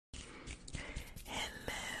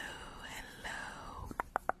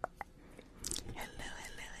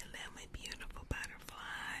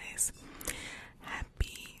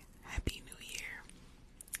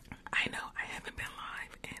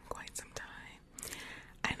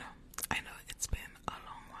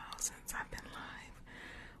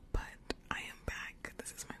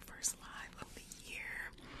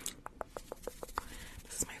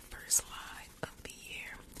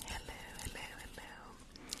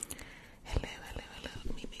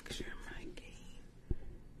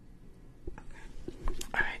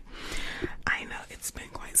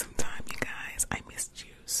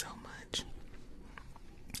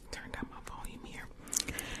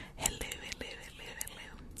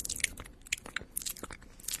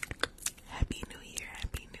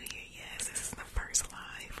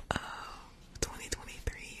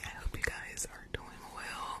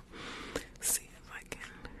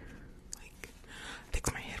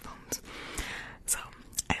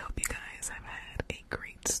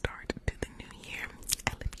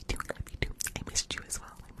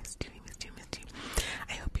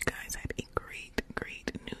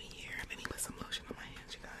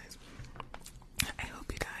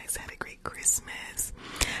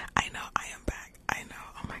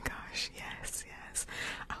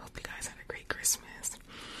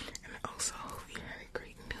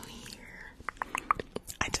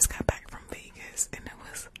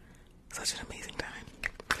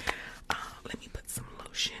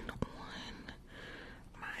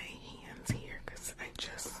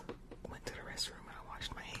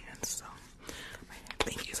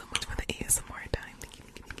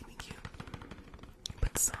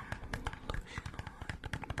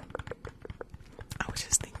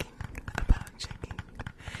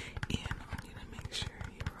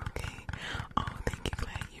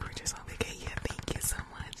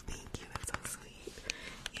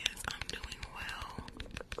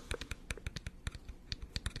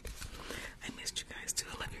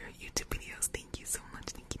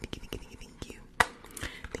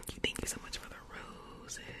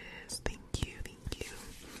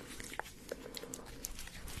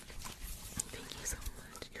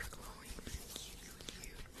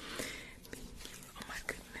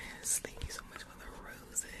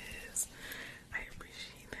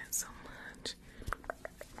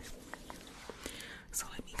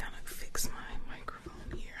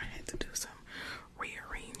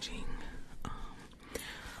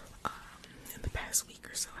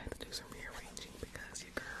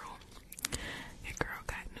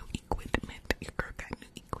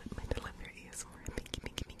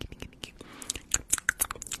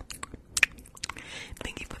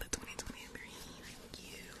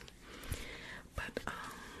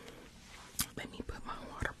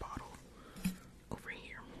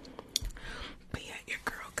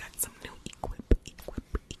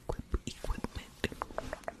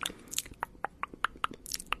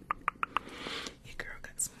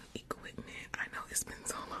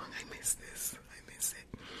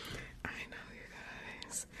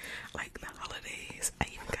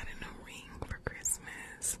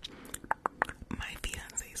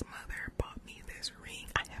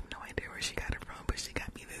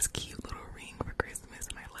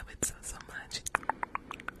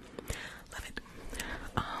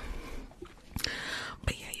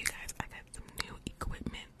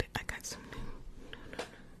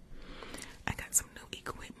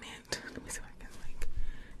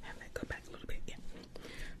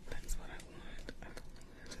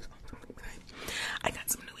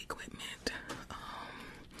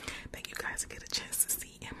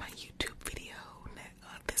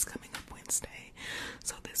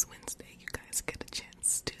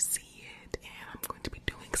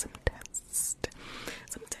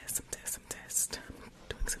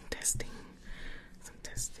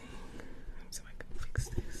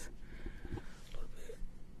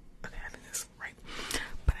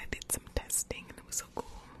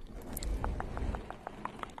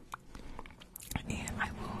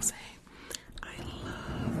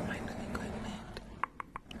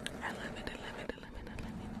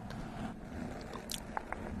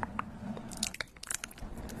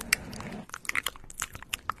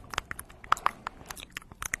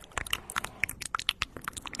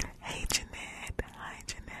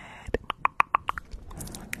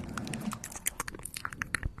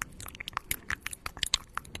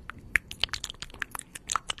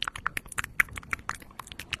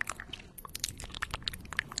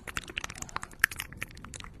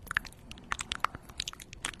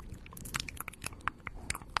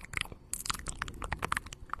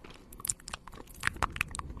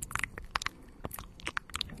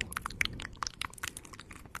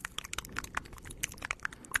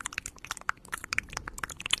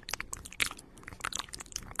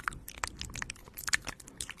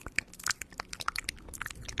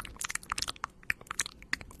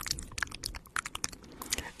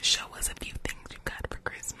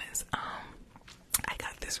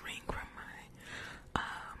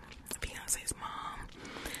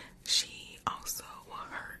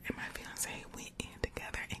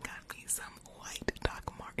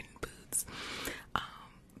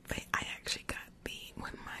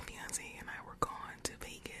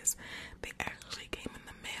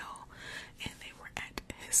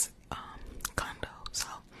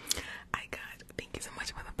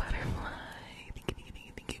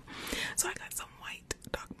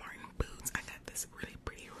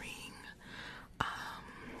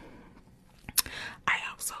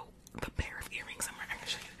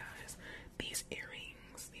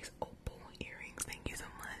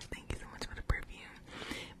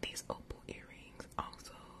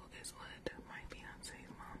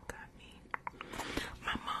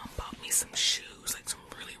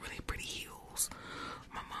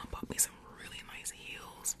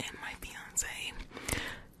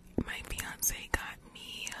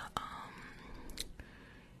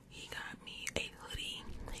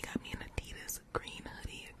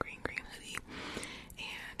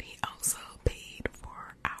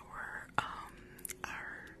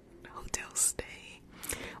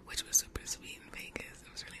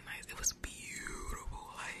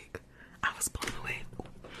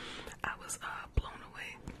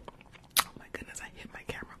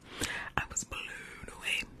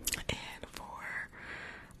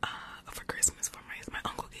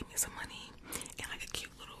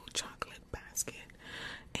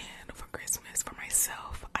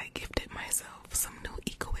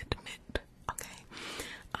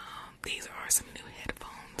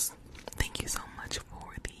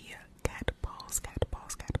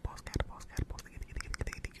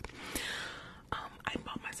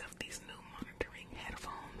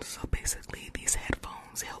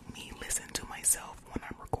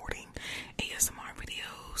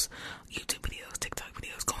YouTube videos, TikTok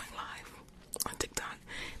videos, going live on TikTok.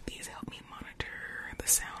 These help me monitor the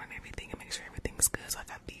sound and everything and make sure everything's good. So I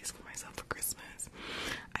got these for myself for Christmas.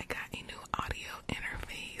 I got a new audio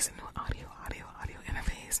interface,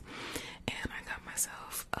 and I got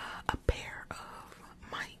myself a pair of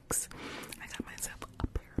mics. I got myself a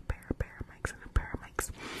pair of mics and a pair of mics,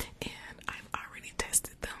 and I've already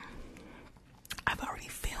tested them. I've already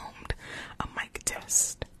filmed a mic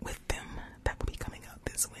test with them that will be coming out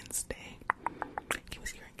this Wednesday. Give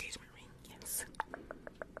us your engagement ring. Yes,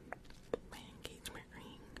 my engagement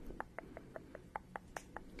ring.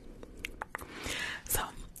 So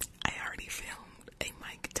I already filmed a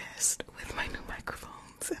mic test with my new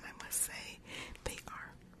microphones, and I must say they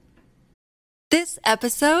are. This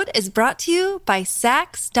episode is brought to you by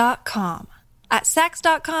Sax.com. At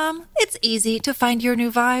Sax.com, it's easy to find your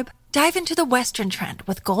new vibe. Dive into the Western trend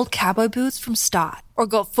with gold cowboy boots from Stott, or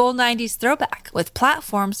go full 90s throwback with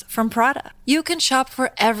platforms from Prada. You can shop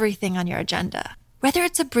for everything on your agenda, whether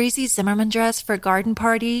it's a breezy Zimmermann dress for a garden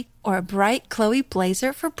party or a bright Chloe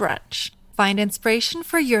blazer for brunch. Find inspiration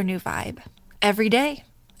for your new vibe every day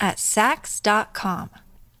at Sax.com.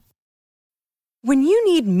 When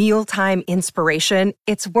you need mealtime inspiration,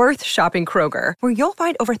 it's worth shopping Kroger, where you'll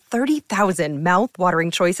find over 30,000 mouth-watering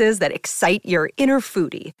choices that excite your inner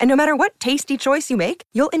foodie. And no matter what tasty choice you make,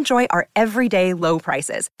 you'll enjoy our everyday low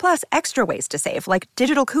prices, plus extra ways to save, like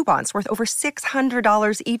digital coupons worth over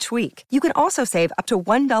 $600 each week. You can also save up to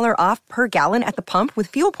 $1 off per gallon at the pump with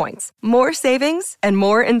fuel points. More savings and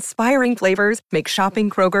more inspiring flavors make shopping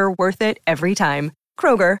Kroger worth it every time.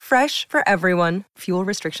 Kroger, fresh for everyone. Fuel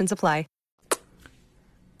restrictions apply.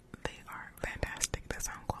 They are fantastic. The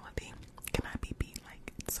sound quality cannot be beat.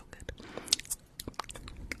 Like, it's so good.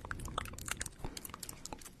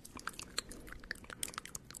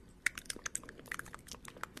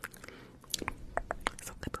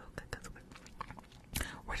 So good.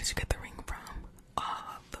 Where did you get the ring from?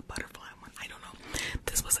 The butterfly one. I don't know.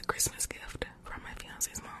 This was a Christmas gift from my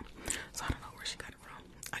fiance's mom, so I don't know where she got it from.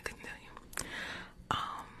 I couldn't tell you.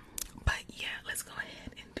 But yeah, let's go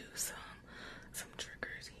ahead and do some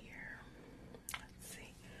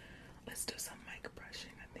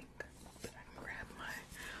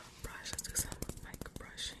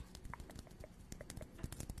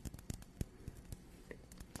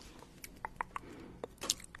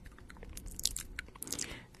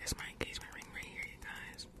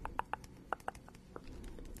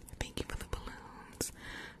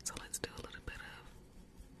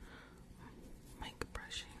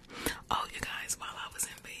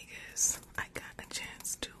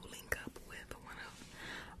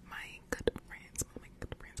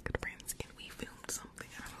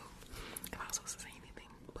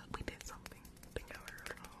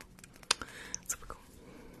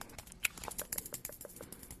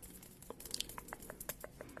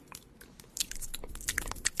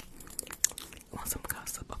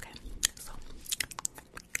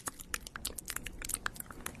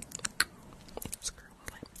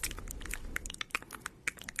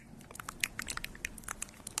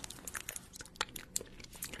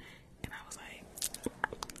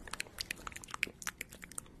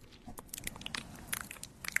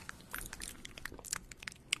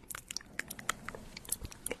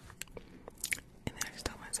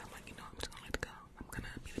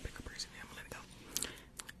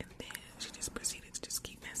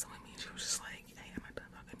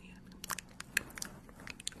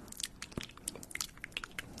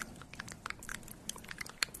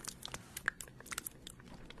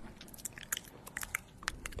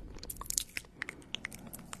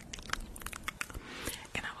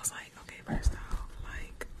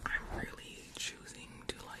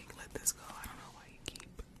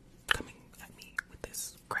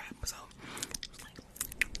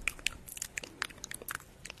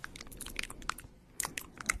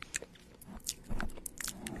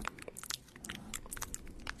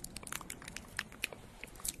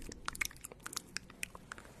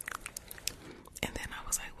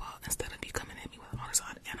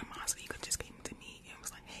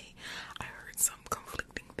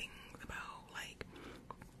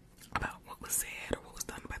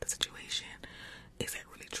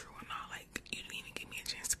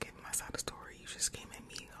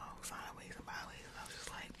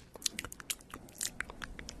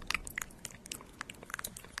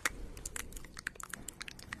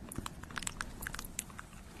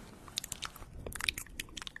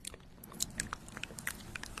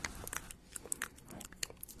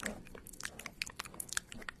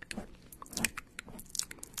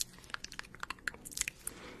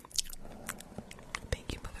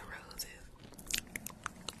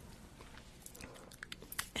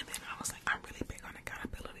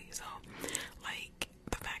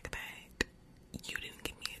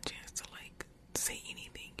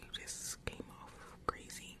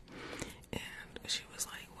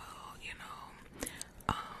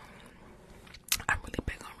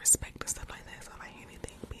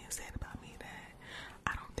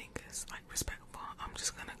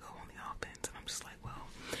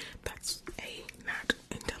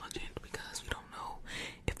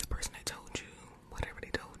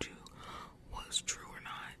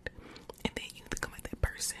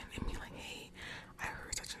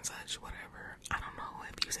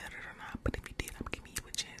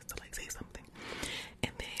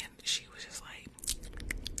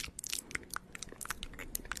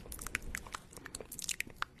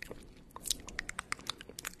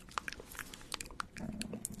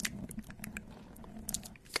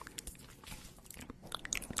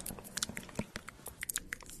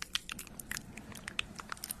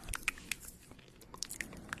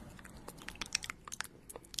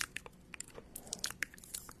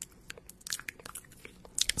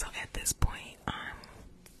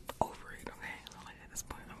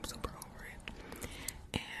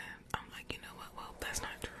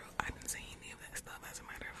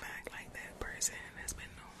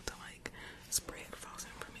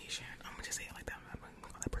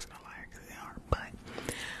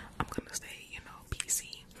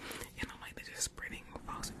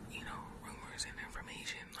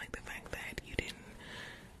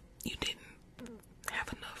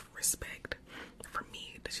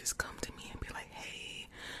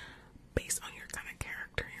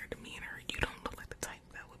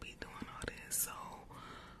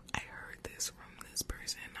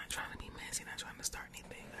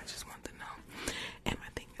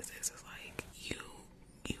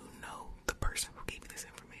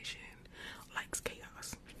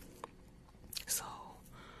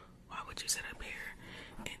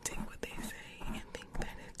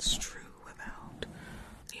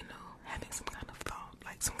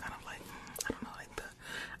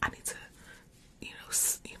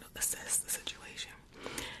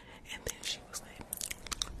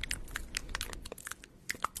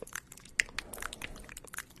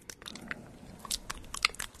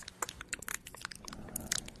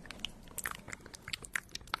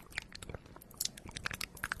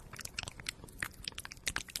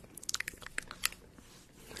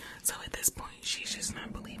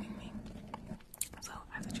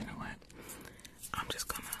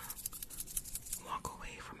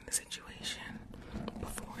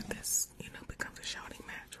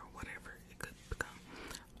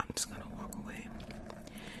I'm just gonna walk away.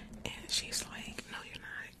 And she's like, no, you're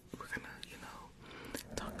not. We're gonna,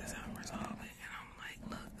 talk this out and resolve it. And I'm like,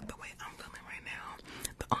 look, the way I'm feeling right now,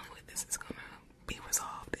 the only way this is gonna be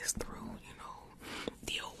resolved is through,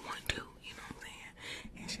 the old 1-2, you know what I'm saying?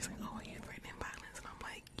 And she's like, oh, are you threatening violence? And I'm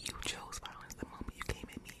like, you chose violence the moment you came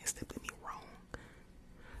at me and stepped at me wrong.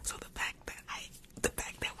 So the fact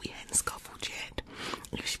that we hadn't scuffled yet,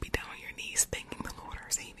 you should be down on your knees thanking the Lord our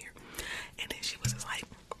Savior. And then she was just like,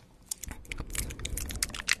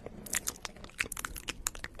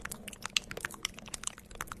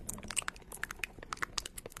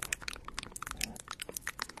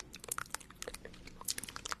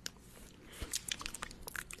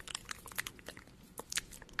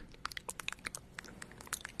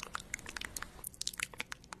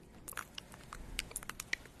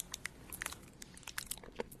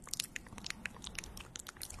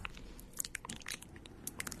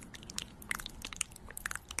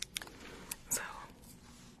 so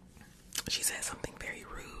she said something very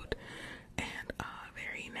rude and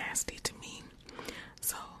very nasty to me.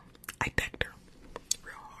 So I decked her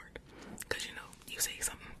real hard. Because, you say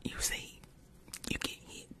something, you get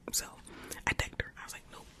hit. So I decked her. I was like,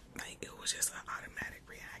 nope. Like, it was just an automatic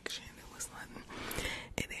reaction. It was nothing.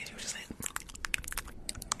 And then she was just like,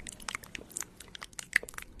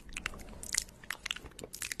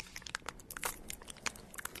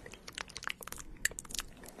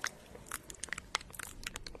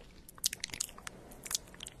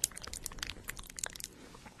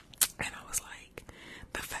 and I was like,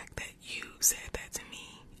 the fact that you said that to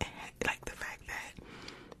me, like the fact that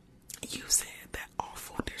you said that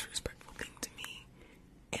awful, disrespectful thing to me,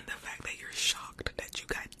 and the fact that you're shocked that you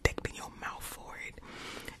got decked in your mouth for it,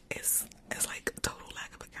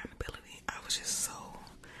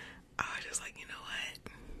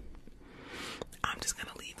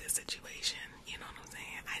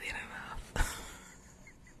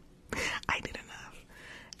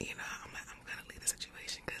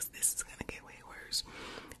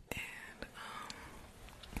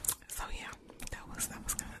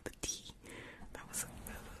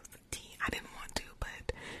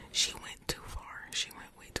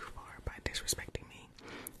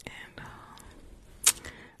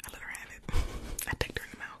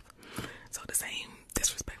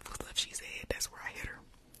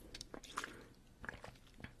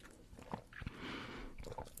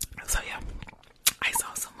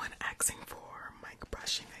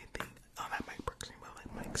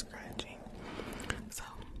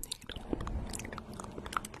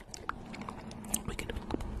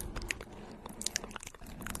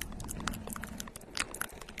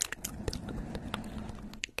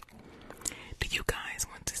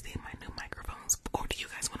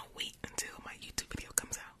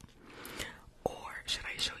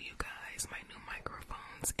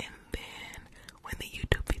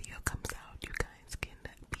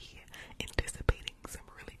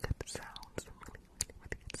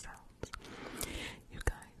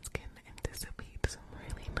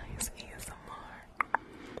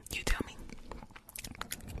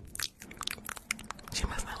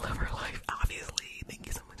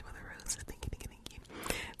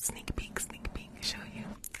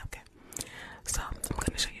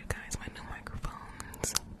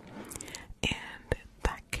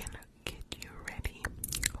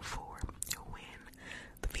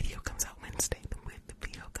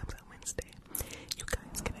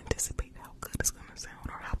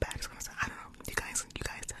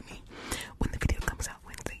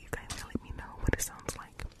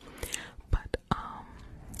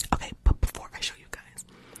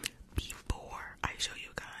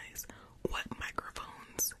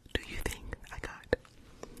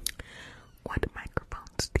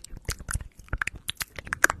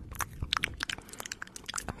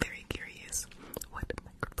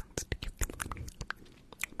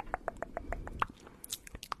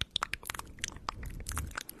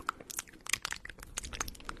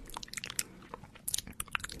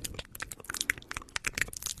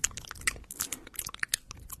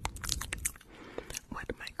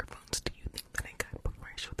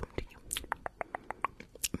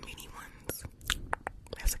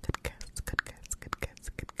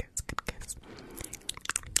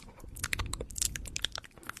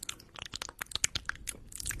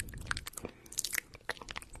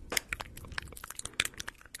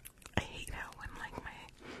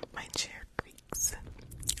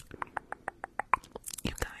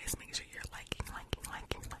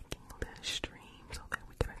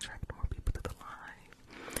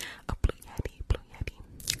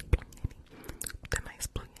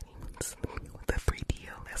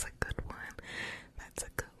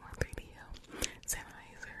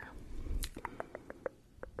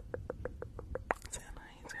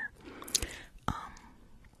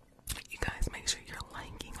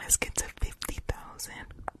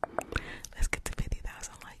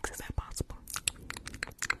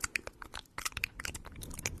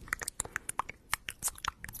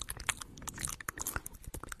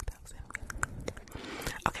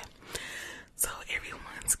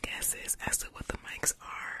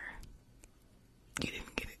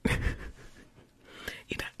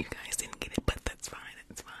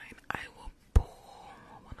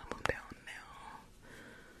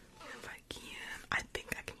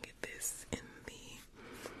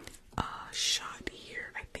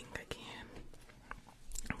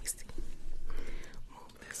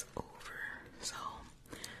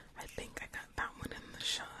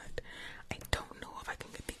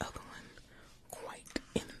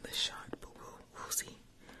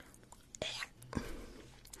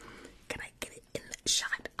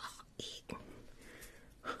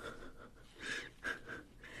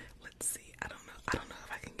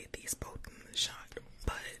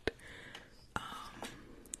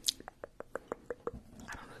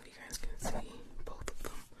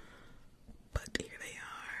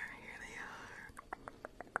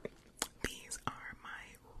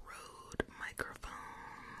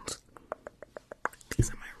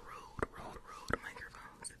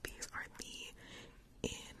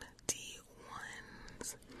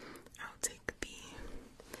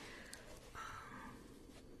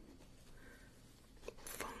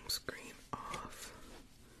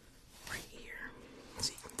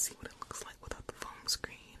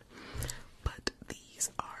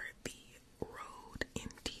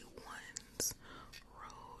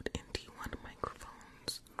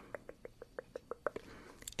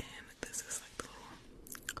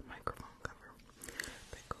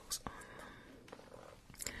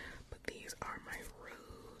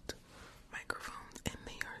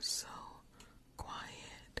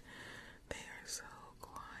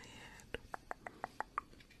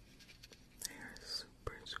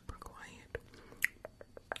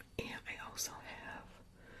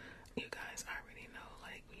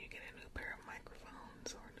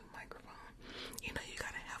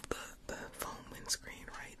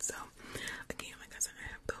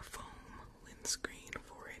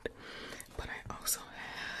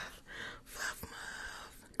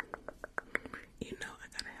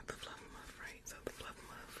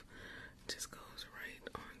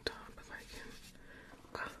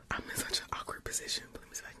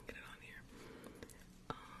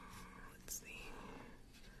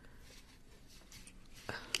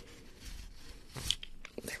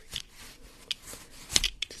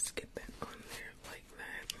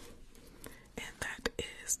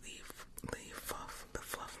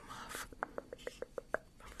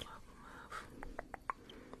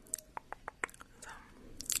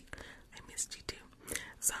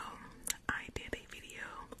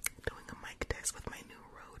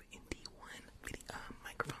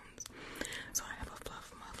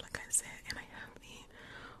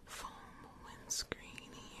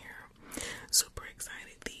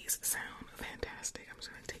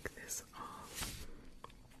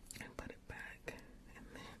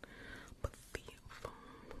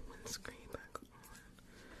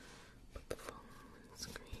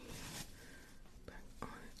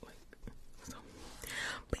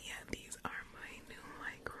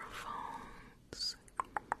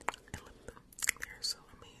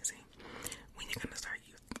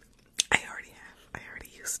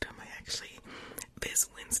 this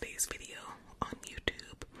Wednesday's video on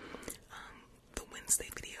YouTube, the Wednesday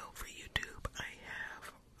video for YouTube, I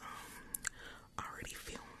have already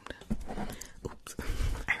filmed. Oops,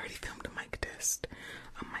 I already filmed a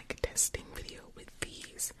mic testing video with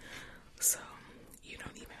these, so you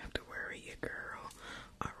don't even have to worry. Your girl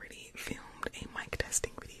already filmed a mic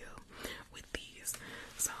testing video with these,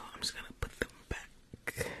 so I'm just gonna put them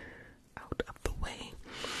back out of the way.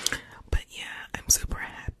 But yeah, I'm super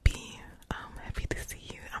happy. I'm happy to see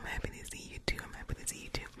you. I'm happy to see you too. I'm happy to see you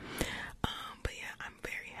too. But yeah, I'm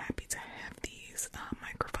very happy to have these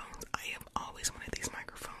microphones. I have always wanted these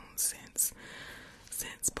microphones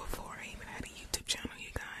since before I even had a YouTube channel, you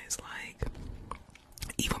guys. Like,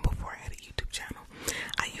 even before I had a YouTube channel,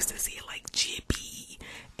 I used to see like Jibby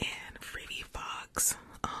and Freddie Fox,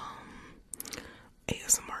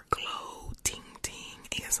 ASMR Glow, Ting Ting,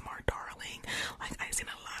 ASMR Darling. Like, I seen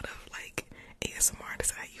a lot of like ASMR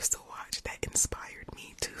artists that I used to watch that inspired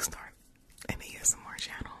me to start an ASMR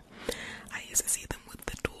channel. I used to see them with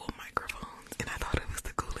the dual microphones, and I thought it was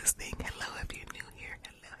the coolest thing. Hello, if you're new here.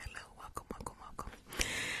 Hello, welcome.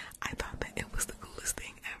 I thought that it was the coolest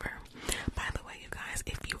thing ever. By the way, you guys,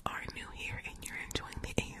 if you are new here and you're enjoying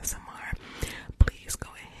the ASMR, please go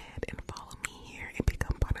ahead and follow me here and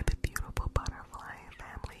become part of the beautiful butterfly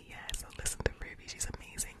family. Yes, so listen to Ruby, she's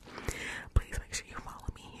amazing. Please make sure you follow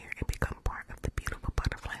me here and become part of the beautiful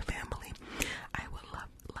butterfly family. I would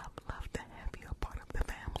love to have you a part of the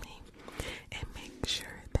family, and make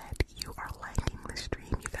sure that you are liking the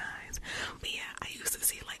stream, you guys. But yeah, I used to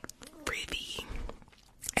see like Privy,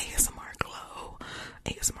 ASMR Glow,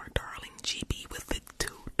 ASMR Darling, GB with the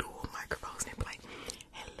two dual microphones. They'd be like,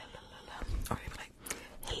 hello, or they'd be like,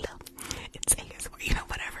 hello, it's ASMR, you know,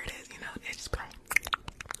 whatever it is, you know, they just play.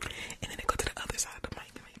 And then they go to the other side of the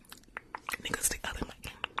mic, and then go to the other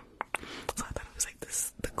mic. So I thought it was like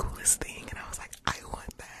the coolest thing, and I was like, I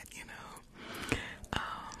want that, you know.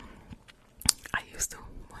 I used to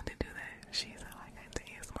want to do that. She's like, I do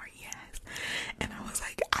ASMR, yes. And I was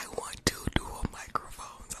like, I want two dual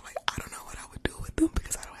microphones. I'm like, I don't know what I would do with them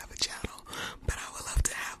because I don't have a channel, but I would love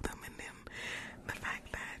to have them. And then the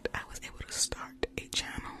fact that I was able to start a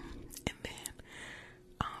channel, and then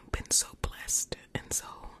been so blessed, and so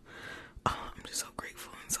I'm just so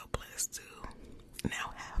grateful and so blessed to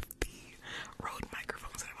now have the Rode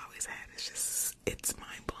microphones that I've always had. It's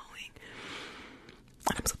mind blowing,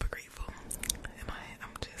 and I'm super grateful.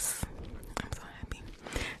 I'm so happy.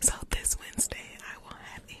 So this Wednesday, I will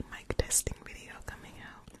have a mic testing video coming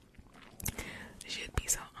out. She'd be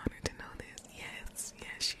so honored to know this. Yes,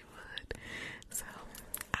 she would. So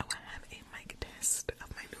I will have a mic test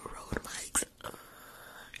of my new Rode mics.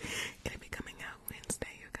 It'll be coming out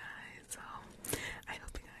Wednesday, you guys. So I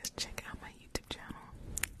hope you guys check out my YouTube channel.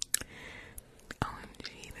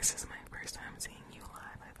 OMG, this is my first time seeing you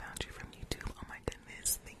live. I found you from YouTube. Oh my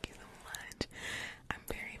goodness, thank you so much. I'm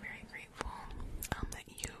very, very grateful that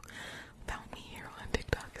you found me here on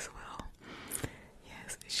TikTok as well.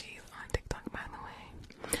 Yes, she's on TikTok, by the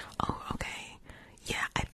way. Oh, okay. Yeah,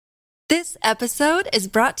 This episode is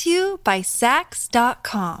brought to you by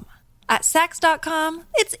Sax.com. At Sax.com,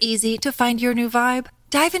 it's easy to find your new vibe.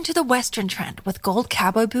 Dive into the Western trend with gold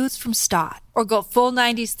cowboy boots from Stott, or go full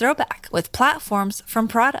 90s throwback with platforms from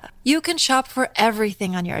Prada. You can shop for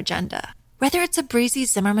everything on your agenda, whether it's a breezy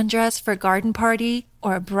Zimmermann dress for a garden party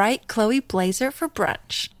or a bright Chloe blazer for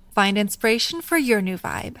brunch. Find inspiration for your new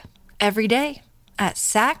vibe every day at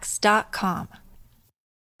Sax.com.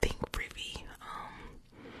 think Privy,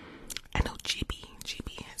 I know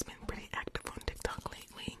GB has been pretty active on TikTok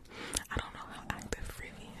lately. I don't know how active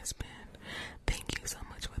Privy has been. Thank you so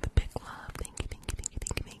much for the big love. Thank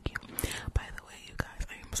you. By the way, you guys,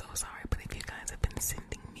 I am so sorry, but if you guys have been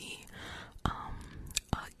sending me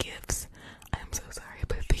gifts, I am so sorry,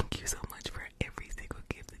 but thank you so much for every single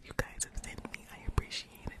gift that you guys have sent me. I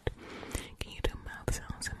appreciate it. Can you do mouth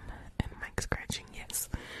sounds and mic scratching? Yes,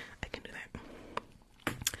 I can do that.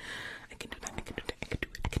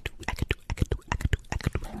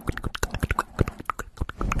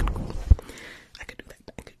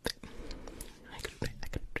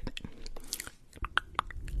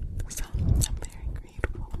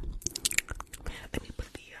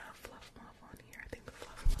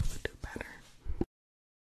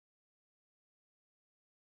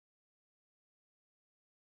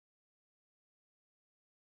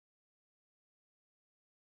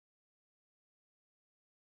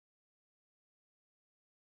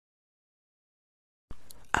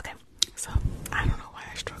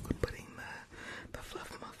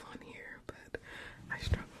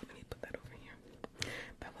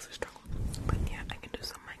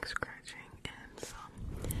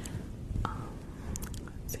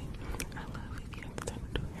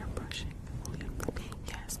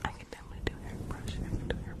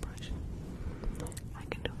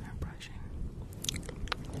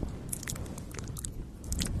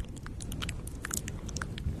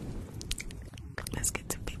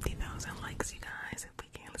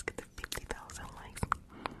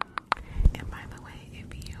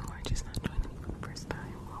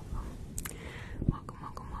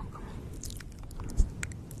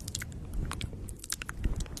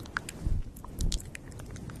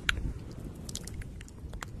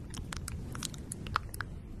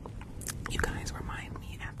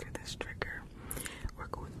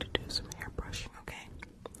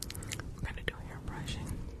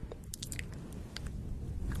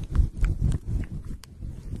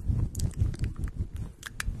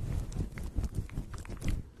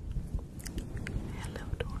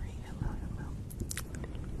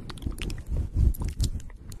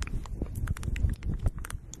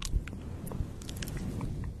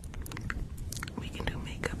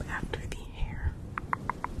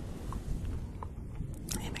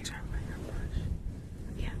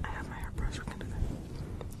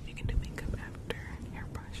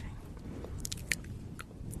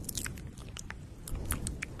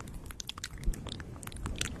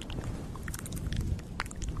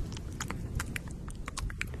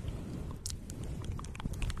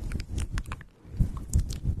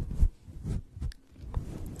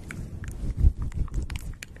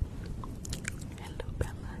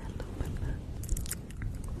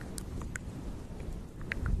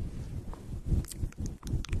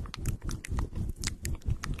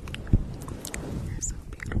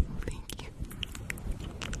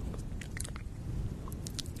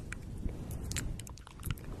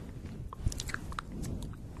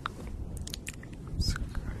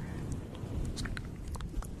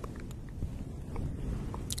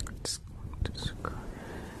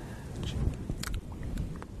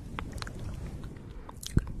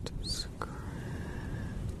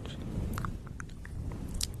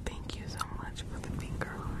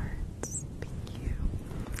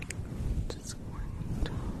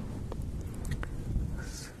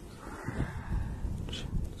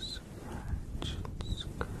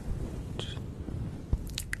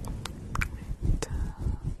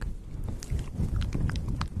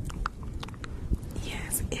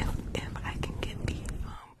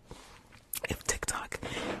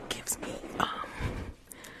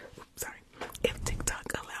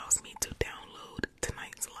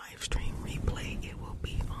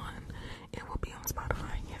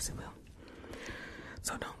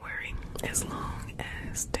 So don't worry, as long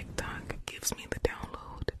as TikTok gives me the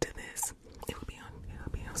download to this, it'll be on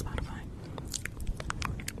Spotify.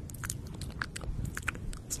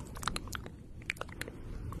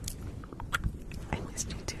 I missed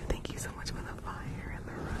you too. Thank you so much for the fire and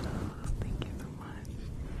the rose. Thank you so much.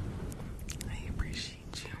 I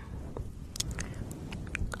appreciate you.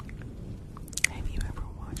 Have you ever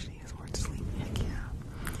watched His Word Sleep? Heck yeah.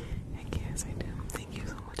 Heck yes, I do. Thank you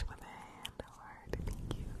so much for the hand heart.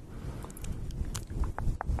 Thank you.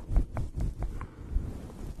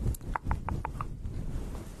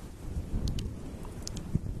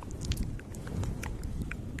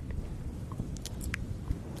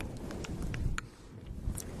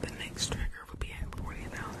 The next trigger will be at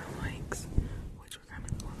 40,000 likes, which we're kind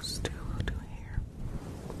of close to. We'll do hair.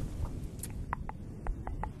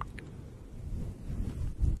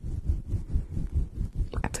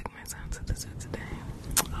 I took my son to the zoo today.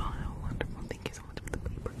 Oh, how wonderful. Thank you so much for the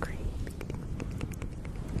paper crate.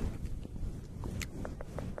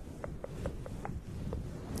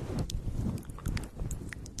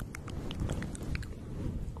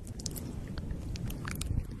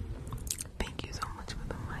 Thank you so much for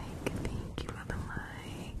the mic. Thank you for the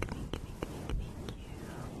mic. Thank you.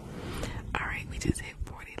 Alright, we just hit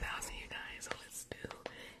 40,000, you guys. So let's do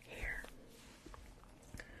hair.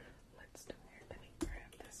 Let's do hair. Let me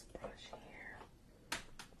grab this brush here.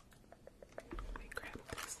 Let me grab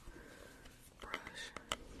this brush.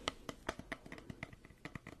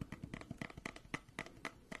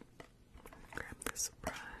 Grab this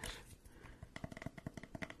brush.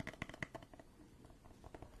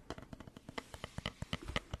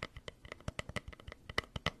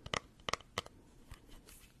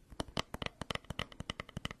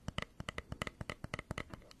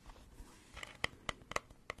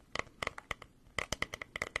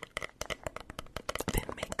 Then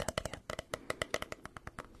makeup, yeah.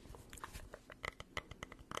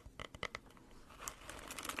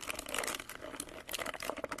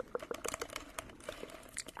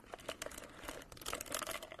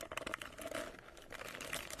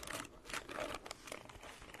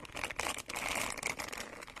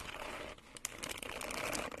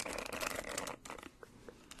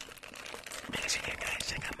 Make sure you guys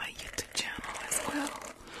check out my YouTube channel as well.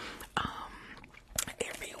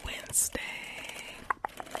 Every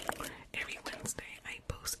Wednesday I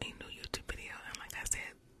post a new YouTube video, and like I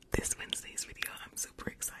said, this Wednesday's video I'm super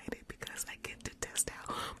excited because I get to test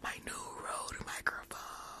out my new Rode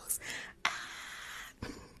microphones.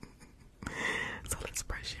 So let's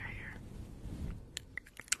brush your hair.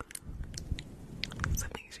 So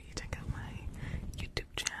make sure you check out my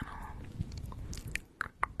YouTube channel.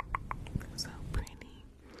 So pretty.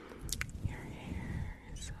 Your hair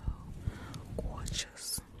is so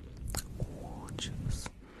gorgeous. Gorgeous.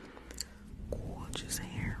 Gorgeous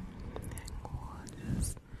hair. And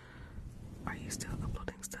gorgeous. Are you still uploading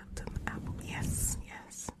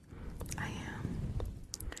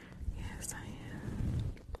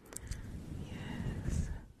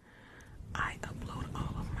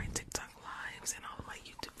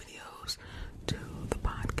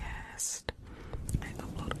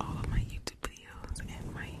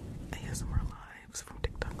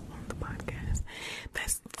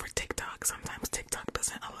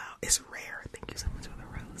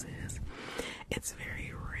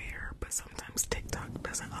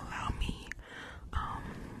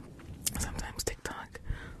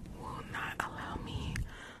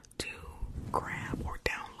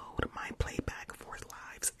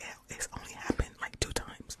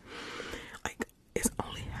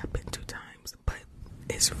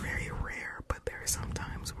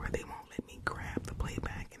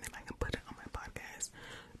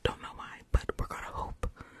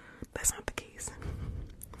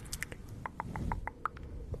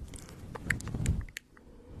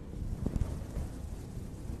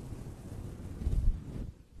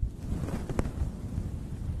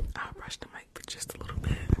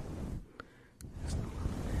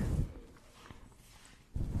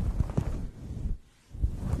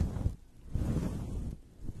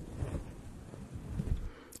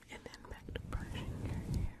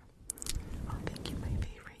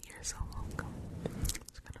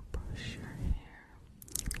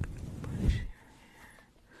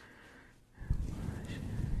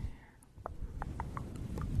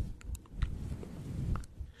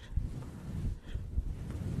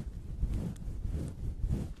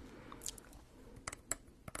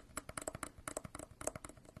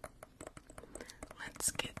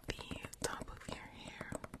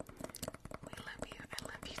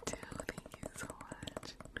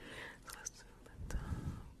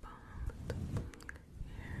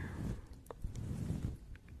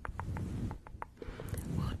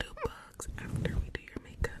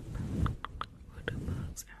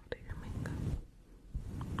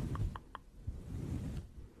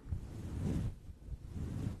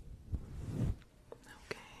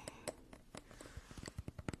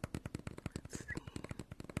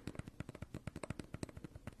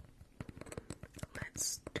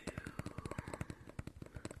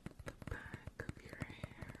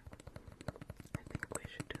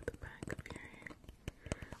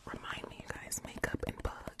is makeup and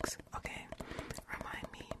bugs. Okay, remind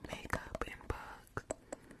me, makeup and bugs.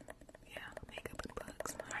 Yeah, makeup and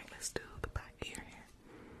bugs. All right, let's do the back of your hair.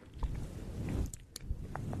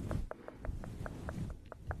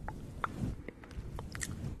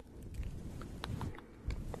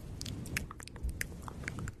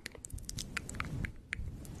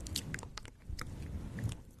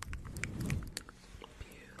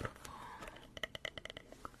 Beautiful.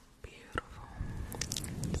 Beautiful.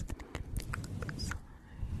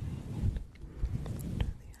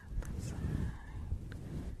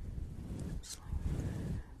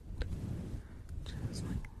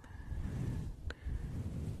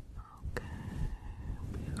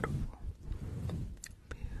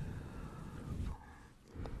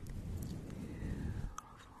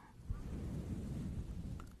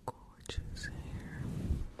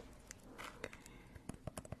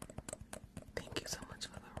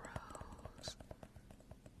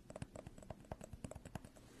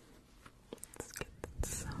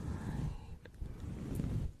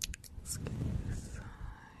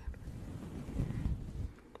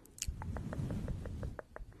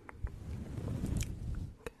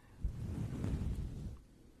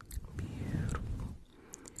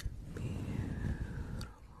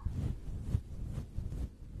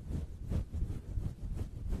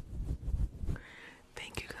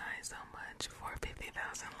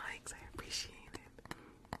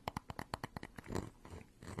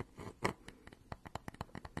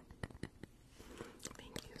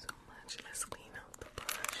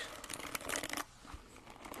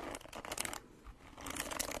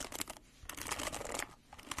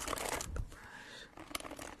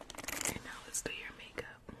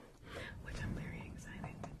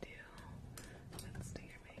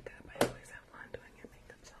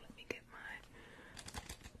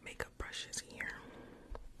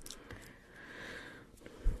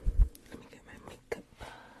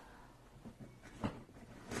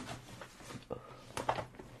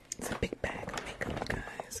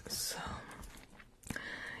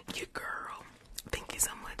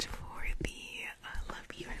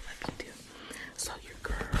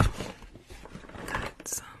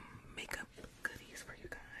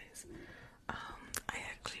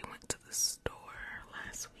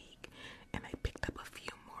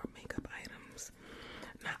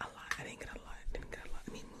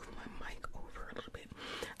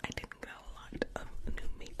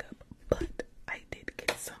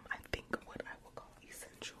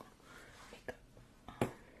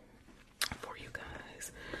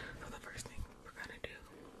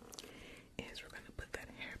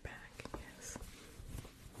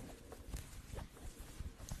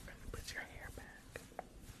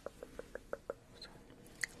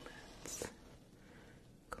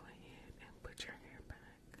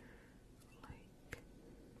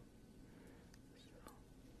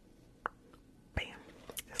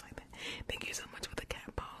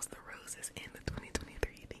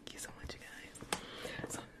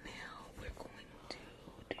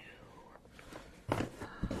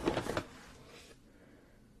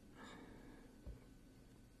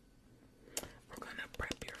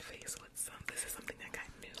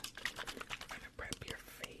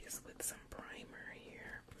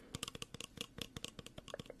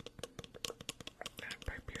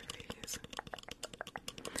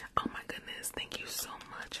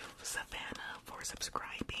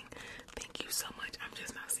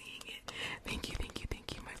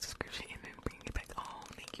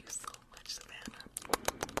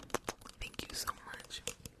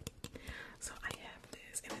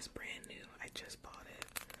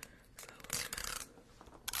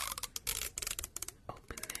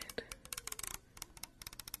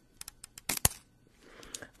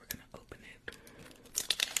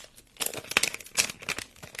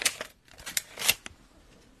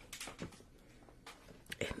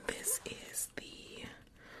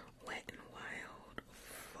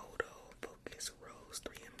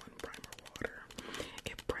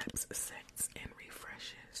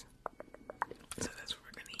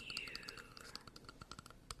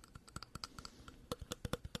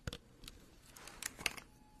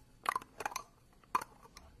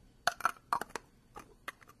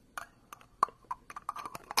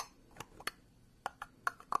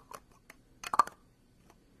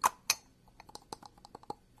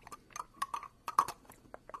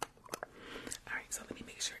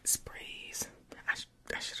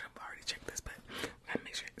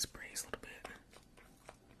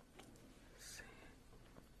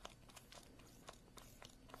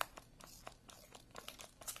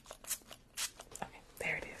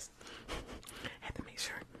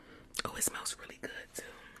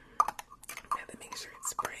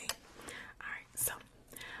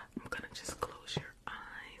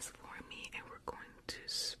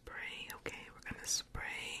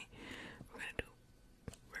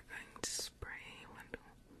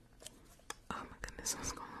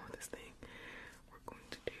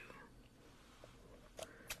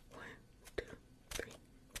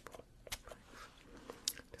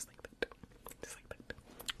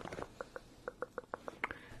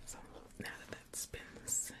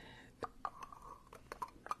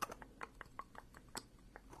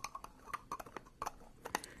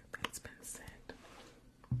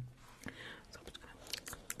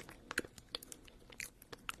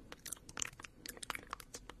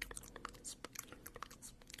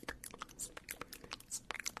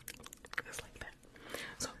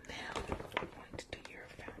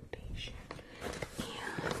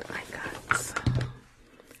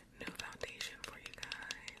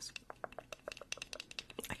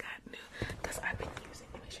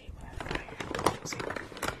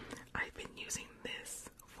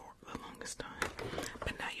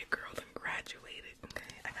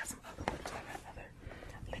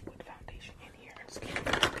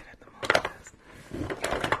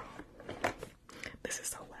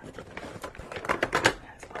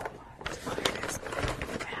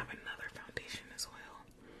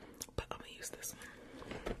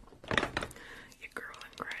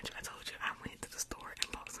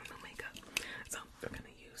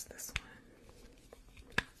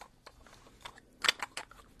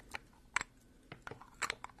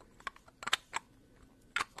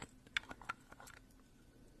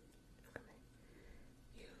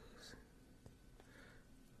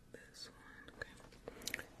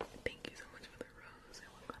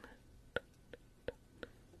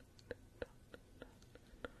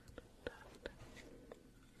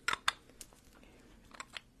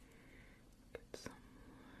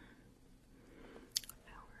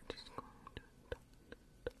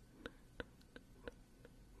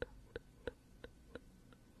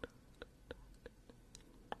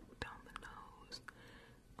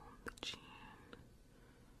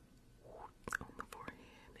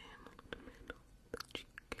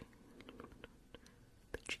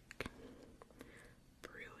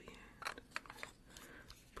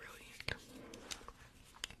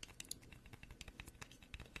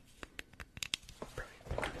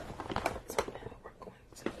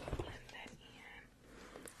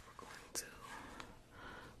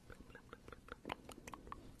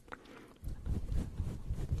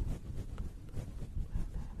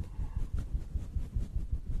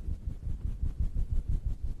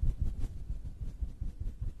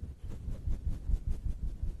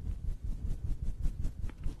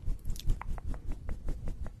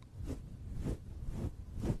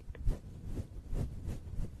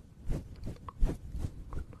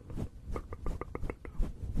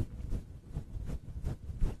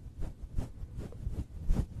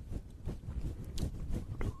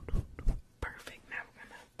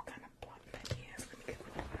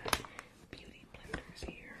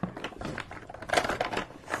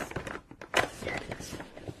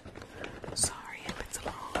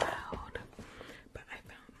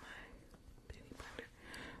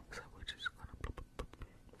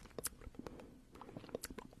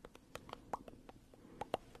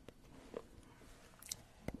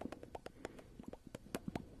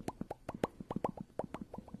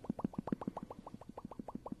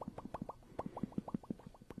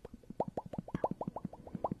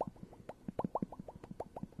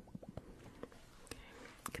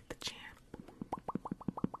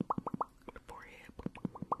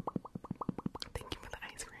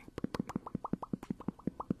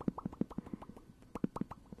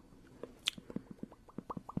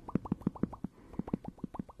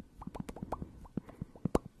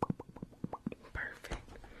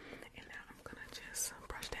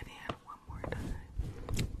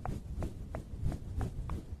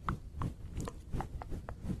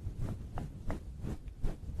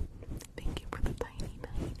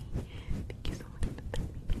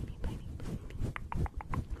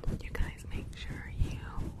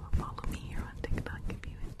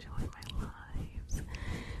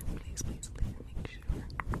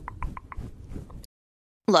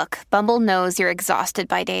 Look, Bumble knows you're exhausted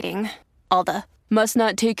by dating. All the must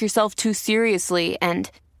not take yourself too seriously and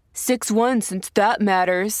 6'1" since that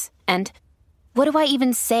matters. And what do I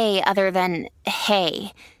even say other than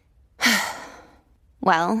hey?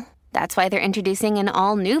 Well, that's why they're introducing an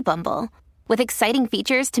all-new Bumble with exciting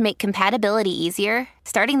features to make compatibility easier,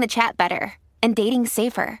 starting the chat better, and dating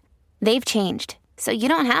safer. They've changed, so you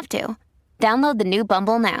don't have to. Download the new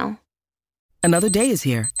Bumble now. Another day is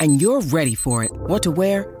here, and you're ready for it. What to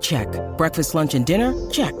wear? Check. Breakfast, lunch, and dinner?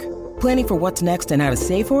 Check. Planning for what's next and how to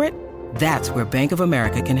save for it? That's where Bank of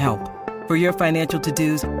America can help. For your financial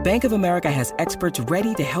to-dos, Bank of America has experts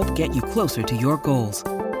ready to help get you closer to your goals.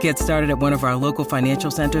 Get started at one of our local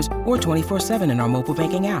financial centers or 24/7 in our mobile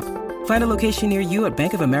banking app. Find a location near you at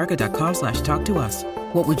bankofamerica.com/talktous.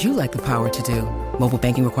 What would you like the power to do? Mobile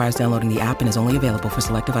banking requires downloading the app and is only available for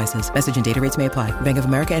select devices. Message and data rates may apply. Bank of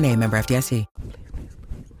America N.A., member FDIC.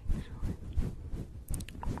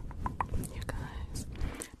 You guys,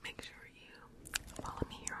 make sure you follow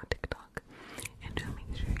me here on TikTok, and do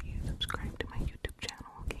make sure you subscribe to my YouTube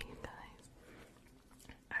channel, okay, you guys?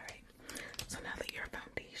 Alright, so now that your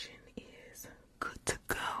foundation is good to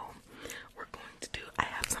go, we're going to do, I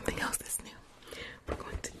have something else that's new. We're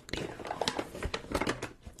going to do,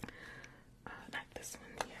 not this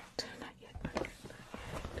one yet, not yet. We're going to do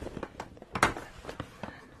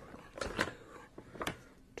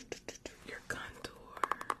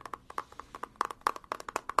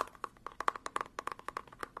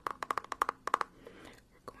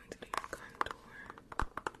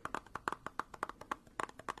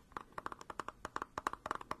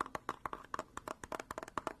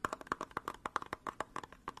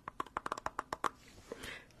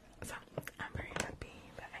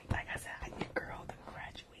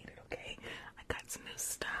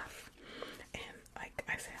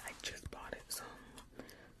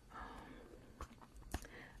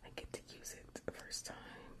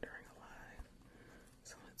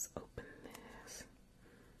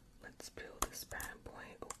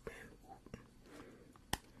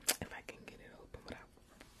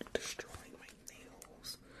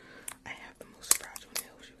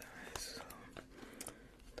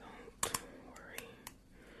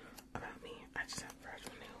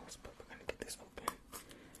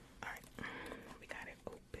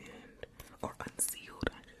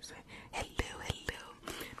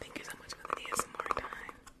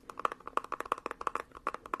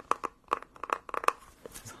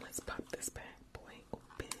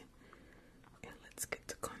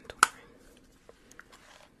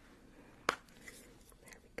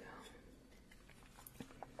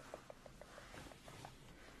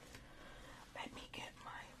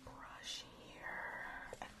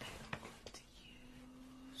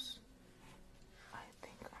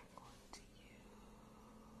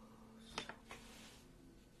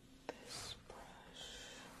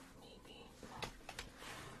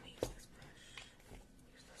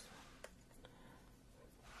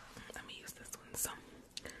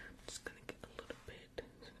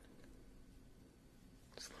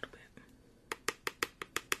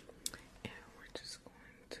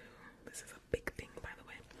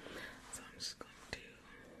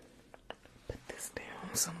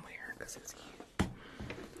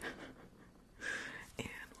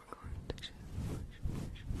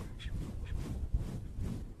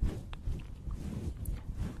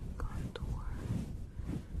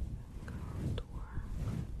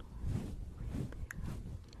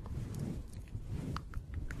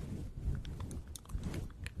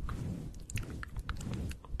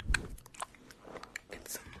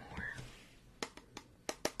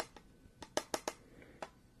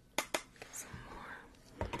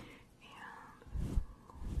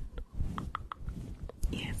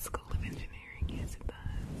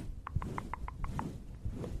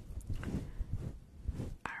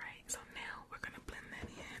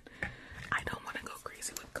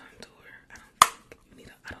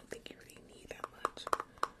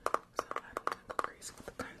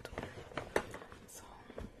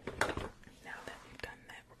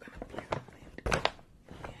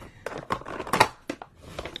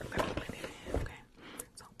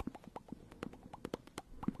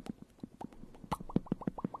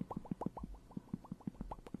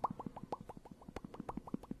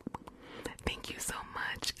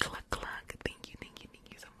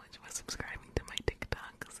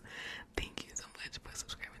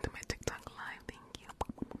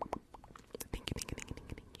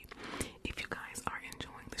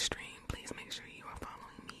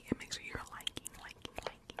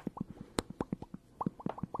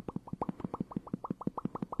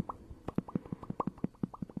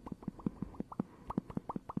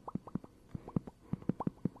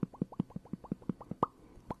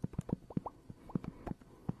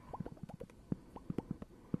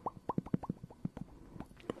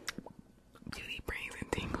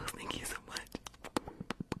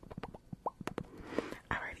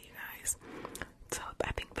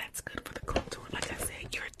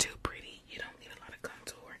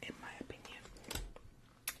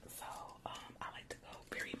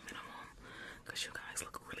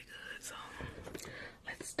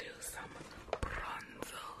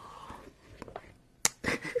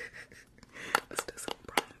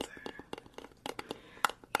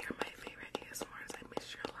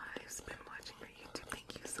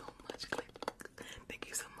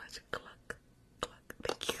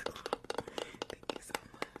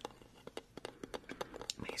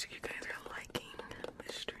sure you guys are liking the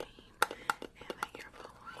stream and that you're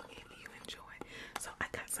following if you enjoy. So I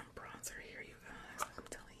got some bronzer here, you guys. I'm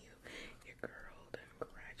telling you, your girl done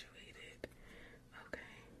graduated.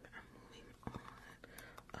 Okay, I'm moving on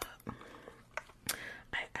up.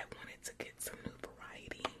 I wanted to get some new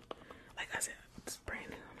variety. Like I said, it's brand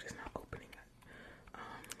new. I'm just not opening it.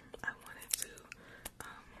 I wanted to.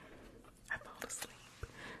 I fall asleep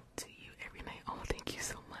to you every night. Oh, thank you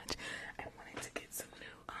so much. I wanted to get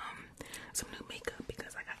some new makeup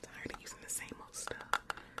because I got tired of using the same old stuff.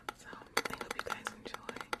 So I hope you guys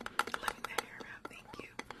enjoy. Letting the hair out. Thank you.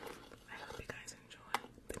 I hope you guys enjoy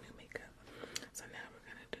the new makeup. So now we're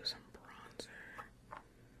gonna do some bronzer.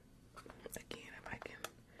 Again, if I can.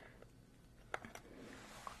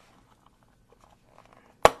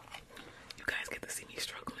 You guys get to see me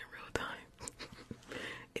struggle in real time.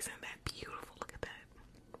 Isn't that beautiful? Look at that.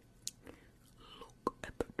 Look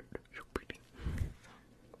at that. So pretty.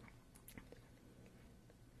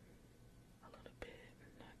 A little bit,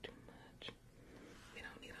 not too much. We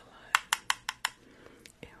don't need a lot.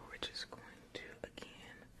 And we're just going to,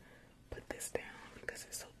 again, put this down because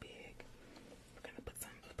it's so big. We're going to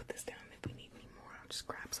put this down. If we need any more, I'll just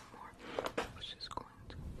grab some more. We're just going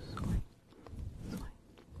to swipe, swipe,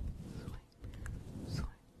 swipe, swipe,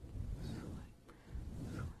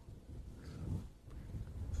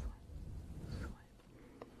 swipe, swipe.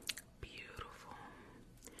 Beautiful.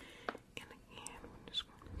 And again, we're just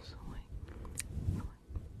going to swipe,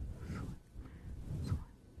 swipe, swipe, swipe,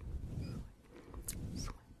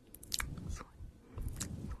 swipe, swipe,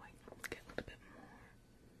 swipe. Get a little bit more.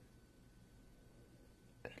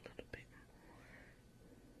 Get a little bit more.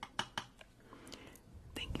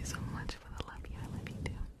 Thank you so much for the love. I love you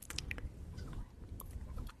too.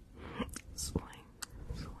 Swipe,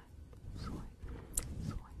 swipe, swipe,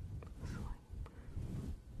 swipe, swipe, swipe,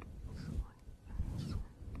 swipe, swipe,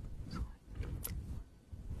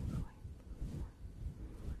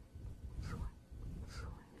 swipe,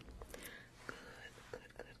 swipe.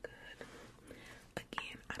 Good.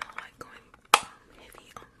 Again, I don't like going heavy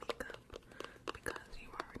on makeup because you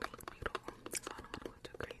already look beautiful, so I don't want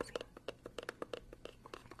to go too crazy.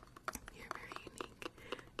 You're very unique.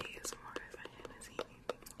 ASMR as I haven't seen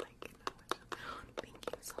anything like it. Thank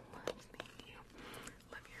you so much. Thank you.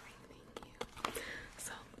 Love your ring. Thank you.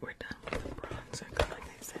 So we're done with the bronzer. Like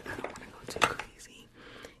I said, I don't want to go too crazy.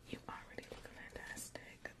 You already look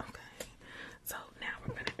fantastic. Okay. So now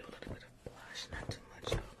we're gonna do a little bit of blush. Not too much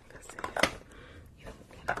though. Like I said, you don't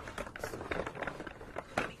need a lot.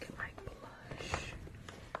 Let me get my blush.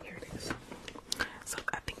 Here it is. So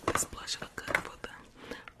I think this blush look good for them.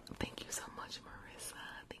 Thank you so much, Marissa.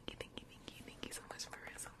 Thank you so much,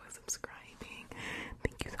 Marissa, for subscribing.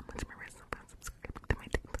 Thank you so much, Marissa, for subscribing to my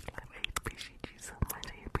TikTok live. I appreciate you so much.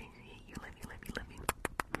 I appreciate you. Love you.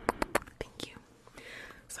 Thank you.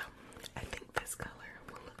 So I think this color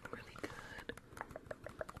will look really good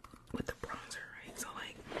with the bronzer, right? So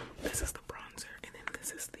like this is the bronzer, and then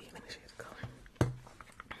this is the. Let me show you the color.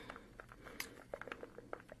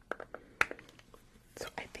 So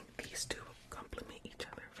I think these two complement each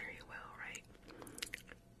other very well, right?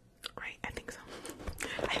 Right? I think so.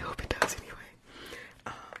 I hope it does anyway.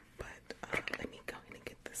 But let me go ahead and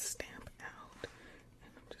get this stamp out.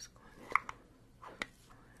 And I'm just going to...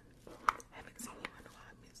 I haven't seen you in a while.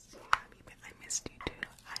 I missed you. I missed you too.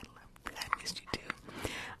 I missed you too.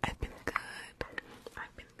 I've been good.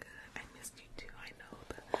 I missed you too. I know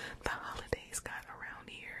the holidays got around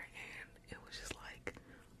here and it was just like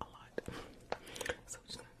a lot. So I'm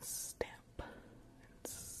just going to stamp and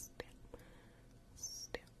stamp,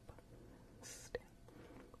 stamp, stamp,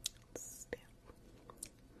 stamp,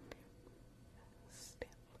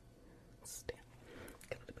 stamp, stamp.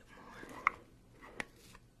 Get a little bit more.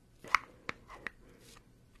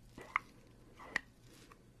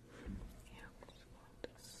 Yeah, I'm just going to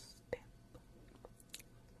stamp,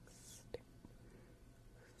 stamp,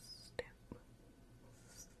 stamp,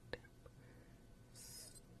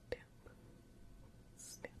 stamp,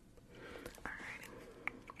 stamp. Alright.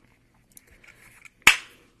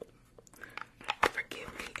 Forgive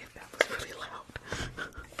me if that was really loud.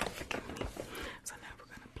 Forgive me. So now we're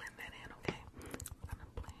gonna blend that in, okay? We're gonna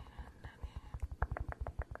blend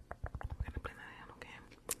that in, okay?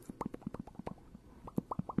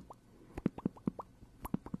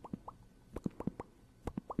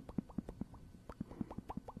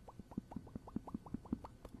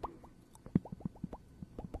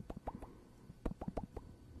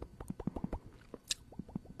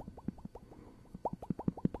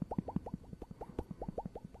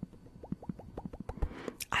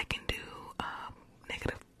 I can do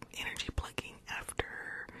negative energy plugging after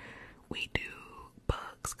we do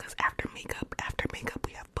bugs bugs, because after makeup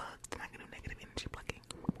we have bugs. I'm not gonna do negative energy plucking.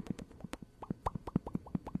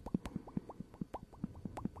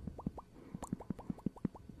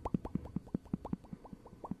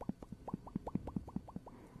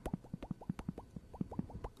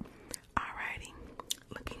 Alrighty,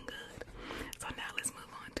 looking good. So now let's move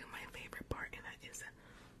on to my favorite part, and that is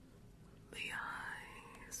the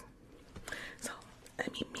eyes. So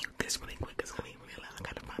let me mute this really quick. It's gonna be really loud. I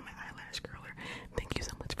gotta find my eyelash curler. Thank you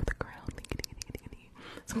so much for the crown. Thank you.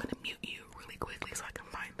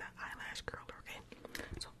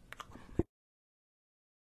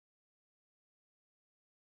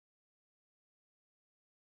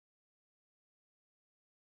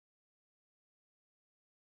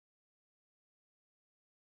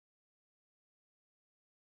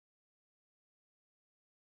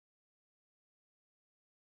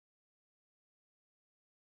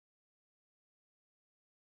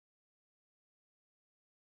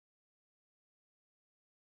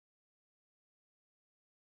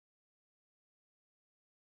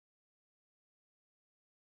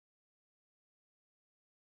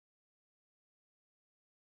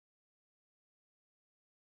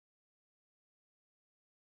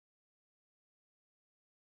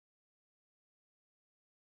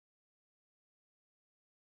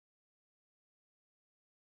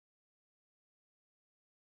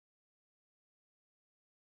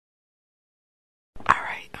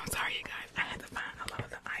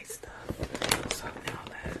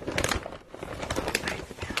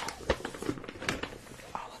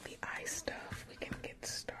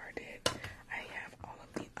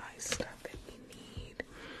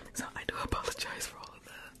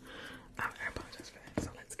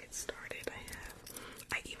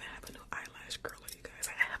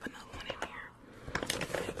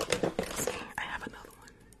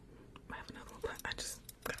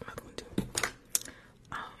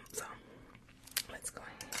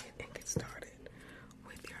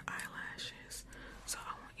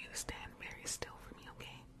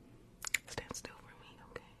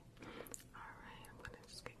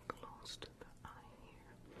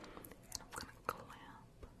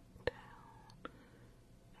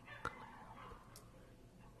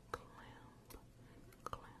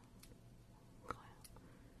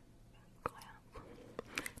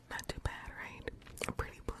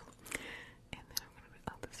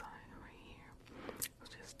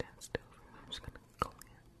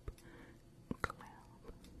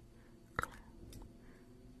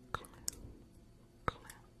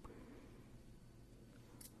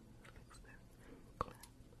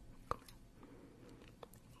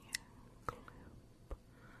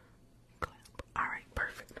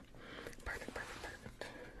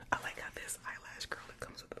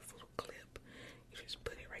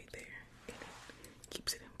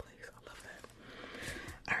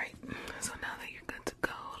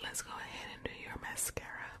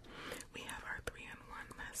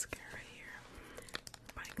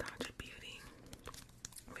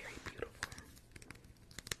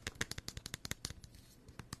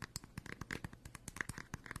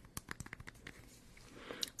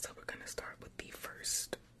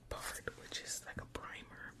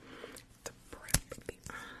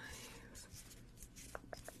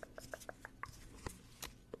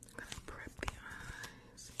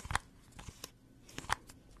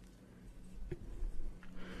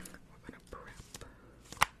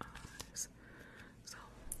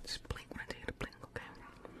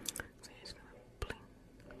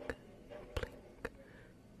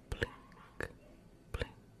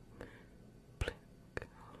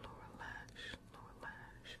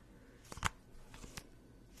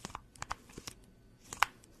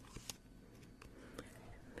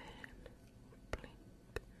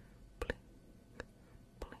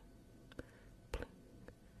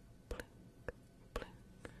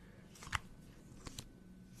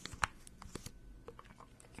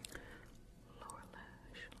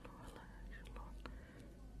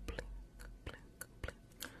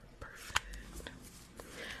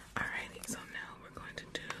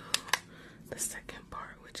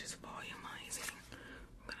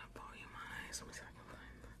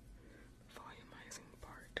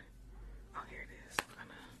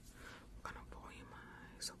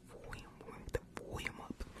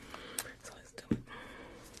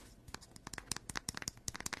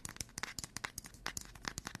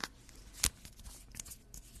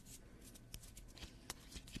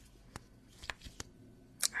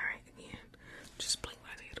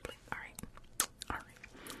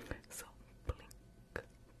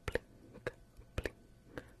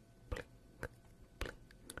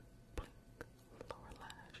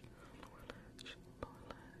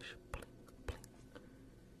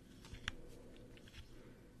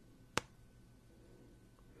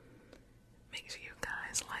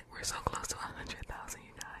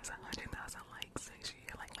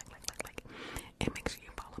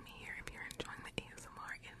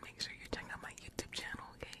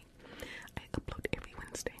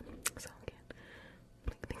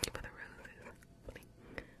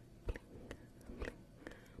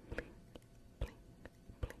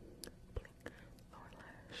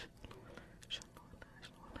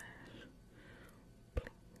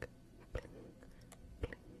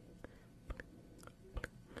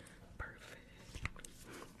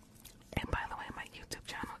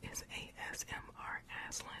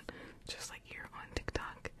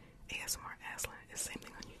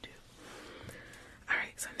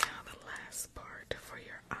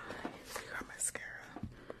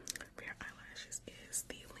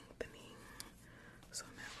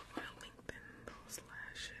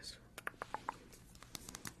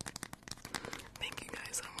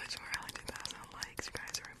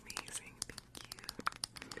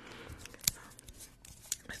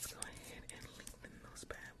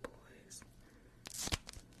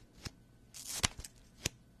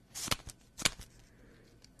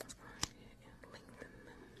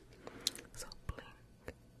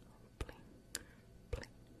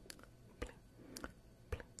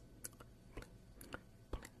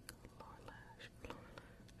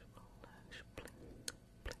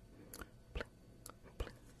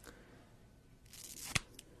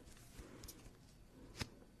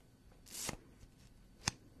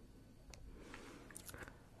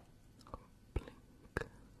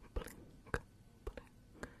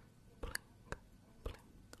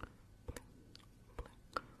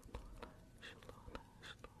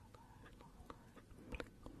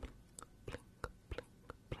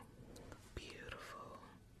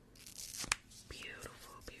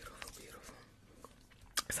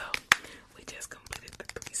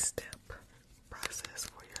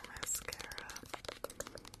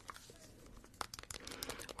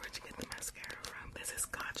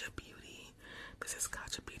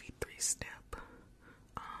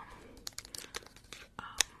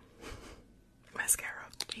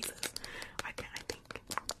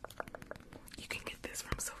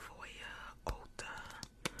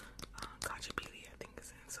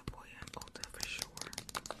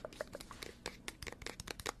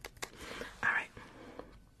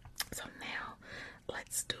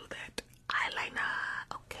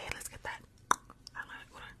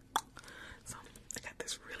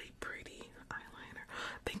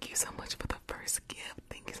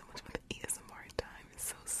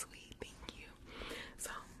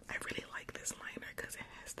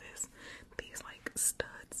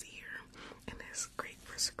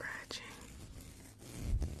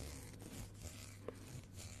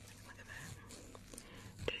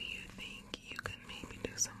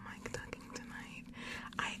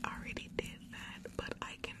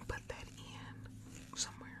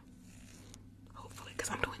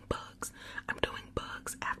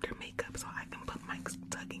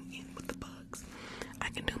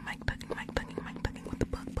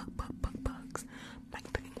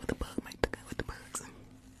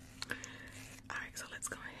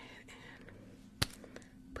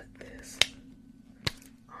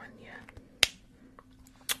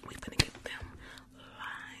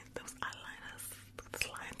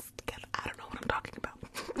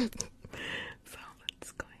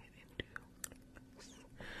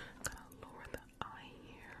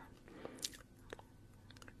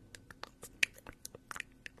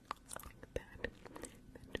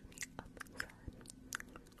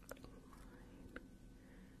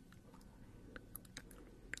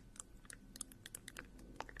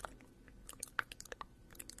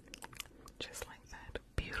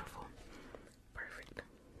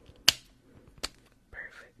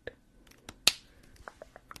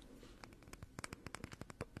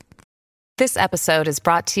 This episode is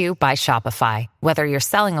brought to you by Shopify. Whether you're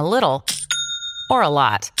selling a little or a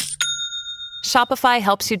lot, Shopify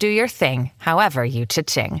helps you do your thing, however you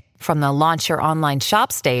cha-ching. From the launch your online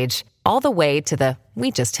shop stage, all the way to the we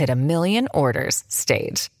just hit 1 million orders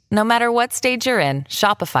stage. No matter what stage you're in,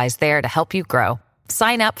 Shopify's there to help you grow.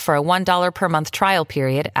 Sign up for a $1 per month trial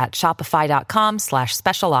period at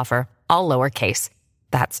shopify.com/special offer, all lowercase.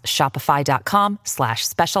 That's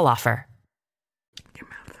shopify.com/special offer. Your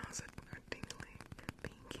mouth sounds tingling.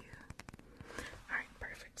 Thank you. All right,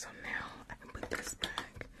 perfect. So now I can put this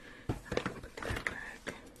back, and I can put that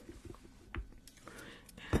back,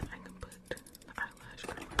 and I can put the eyelash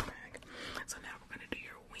cover back. So now we're gonna do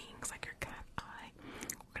your wings, like your cat eye.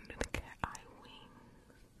 We're gonna do the cat eye wing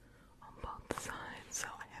on both sides. So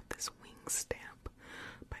I have this wing stamp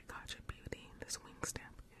by Gotcha Beauty. This wing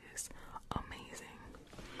stamp is amazing.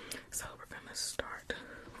 So we're gonna start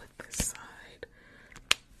with this side.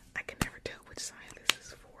 I can never tell which side this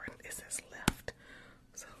is for. It says left.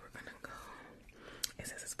 So we're gonna go. It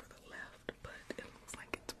says it's for the left, but it looks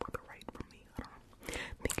like it's for the right for me. I don't know.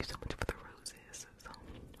 Thank you so much for the roses. So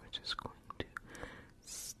we're just going to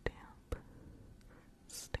stamp,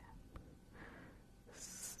 stamp,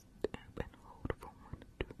 stamp, and hold for 1,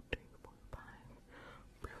 2, 3, 4, 5.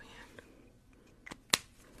 Brilliant.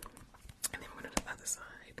 And then we're gonna do the other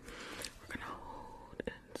side. We're gonna hold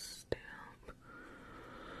and stamp.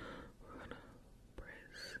 We're gonna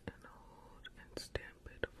press and hold and stamp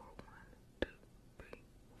it for 1, 2, 3,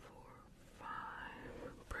 4, 5.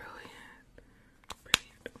 Brilliant.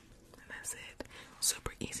 Brilliant. And that's it.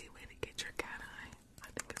 Super easy way to get your cat eye. I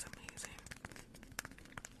think it's amazing.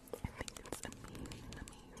 I think it's amazing,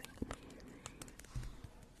 amazing.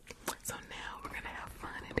 So now we're gonna have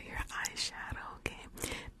fun and do your eyeshadow, okay?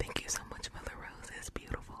 Thank you so much for the roses.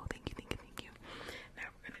 Beautiful. Thank you, thank you, thank you. Now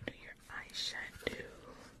we're gonna do your eyeshadow.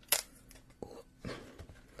 Ooh.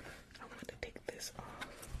 I want to take this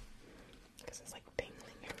off because it's like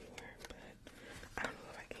dangling everywhere, but I don't know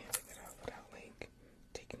if I can take it off without like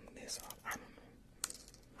taking this off. I don't know.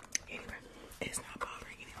 Anyway, it's not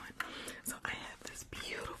bothering anyone. So I have this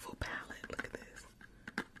beautiful palette. Look at this.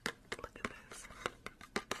 Look at this.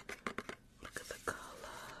 Look at the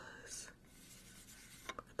colors.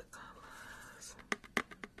 Look at the colors.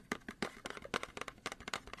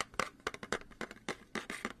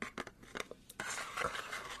 So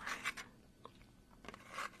colorful, right?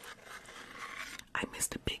 I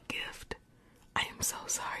missed a big gift. I am so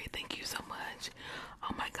sorry. Thank you so much.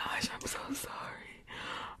 Oh my gosh, I'm so sorry.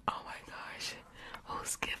 Oh my gosh.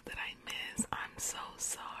 Whose gift did I miss? I'm so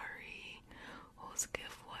sorry. Whose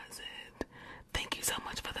gift was it? Thank you so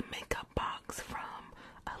much for the makeup box from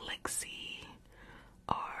Alexi,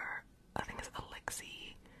 or I think it's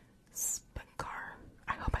Alexi Spakar.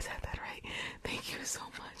 I hope I said that right. Thank you so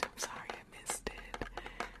much. I'm sorry I missed it.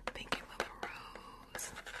 Thank you for the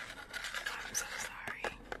rose. I'm so sorry.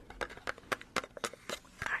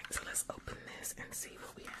 Alright, so let's open this and see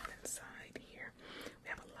what we have inside here. We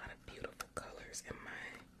have a lot of beautiful colors in my.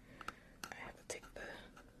 I have to take the.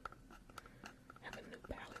 I have a new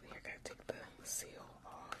palette here. I gotta take the seal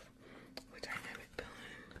off, which I haven't done.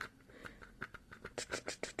 I'm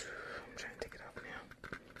trying to take it off now.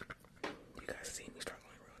 You guys see me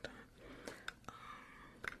struggling real time.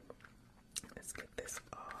 Let's get this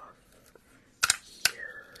off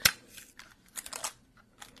here.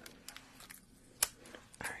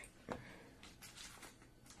 Alright.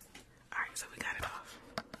 Alright, so we got it off.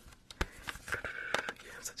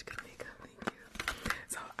 You have such good makeup, thank you.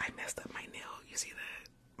 So I messed up my nail. You see that?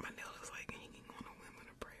 My nail is like hanging on a whim and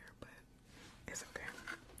a prayer, but it's okay.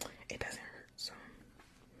 It doesn't hurt, so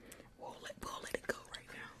we'll let it go right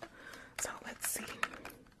now. So let's see.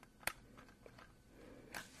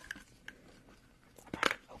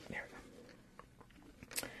 Oh, there we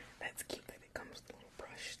go. That's cute that it comes with a little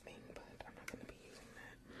brush thing, but I'm not gonna be using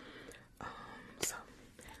that. So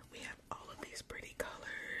we have all of these pretty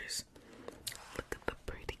colors. Look at the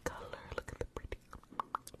pretty color. Look at the pretty.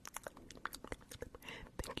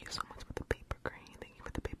 Thank you so much for the paper green. Thank you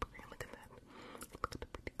for the paper green. Look at that. Look at the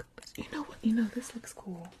pretty colors. You know what? You know this looks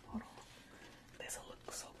cool. Hold on. This will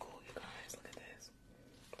look so cool, you guys. Look at this.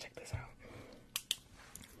 Check this out.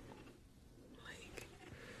 Like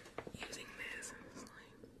using this, and it's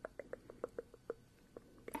like,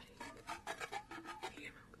 you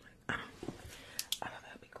know, like I thought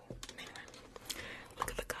that'd be cool. Anyway,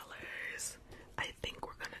 look at the colors. I think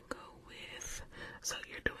we're gonna go with. So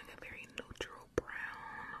you're doing a very neutral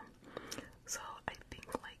brown. So I think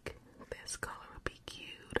like this color would be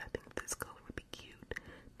cute. I think this color would be cute.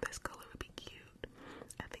 This color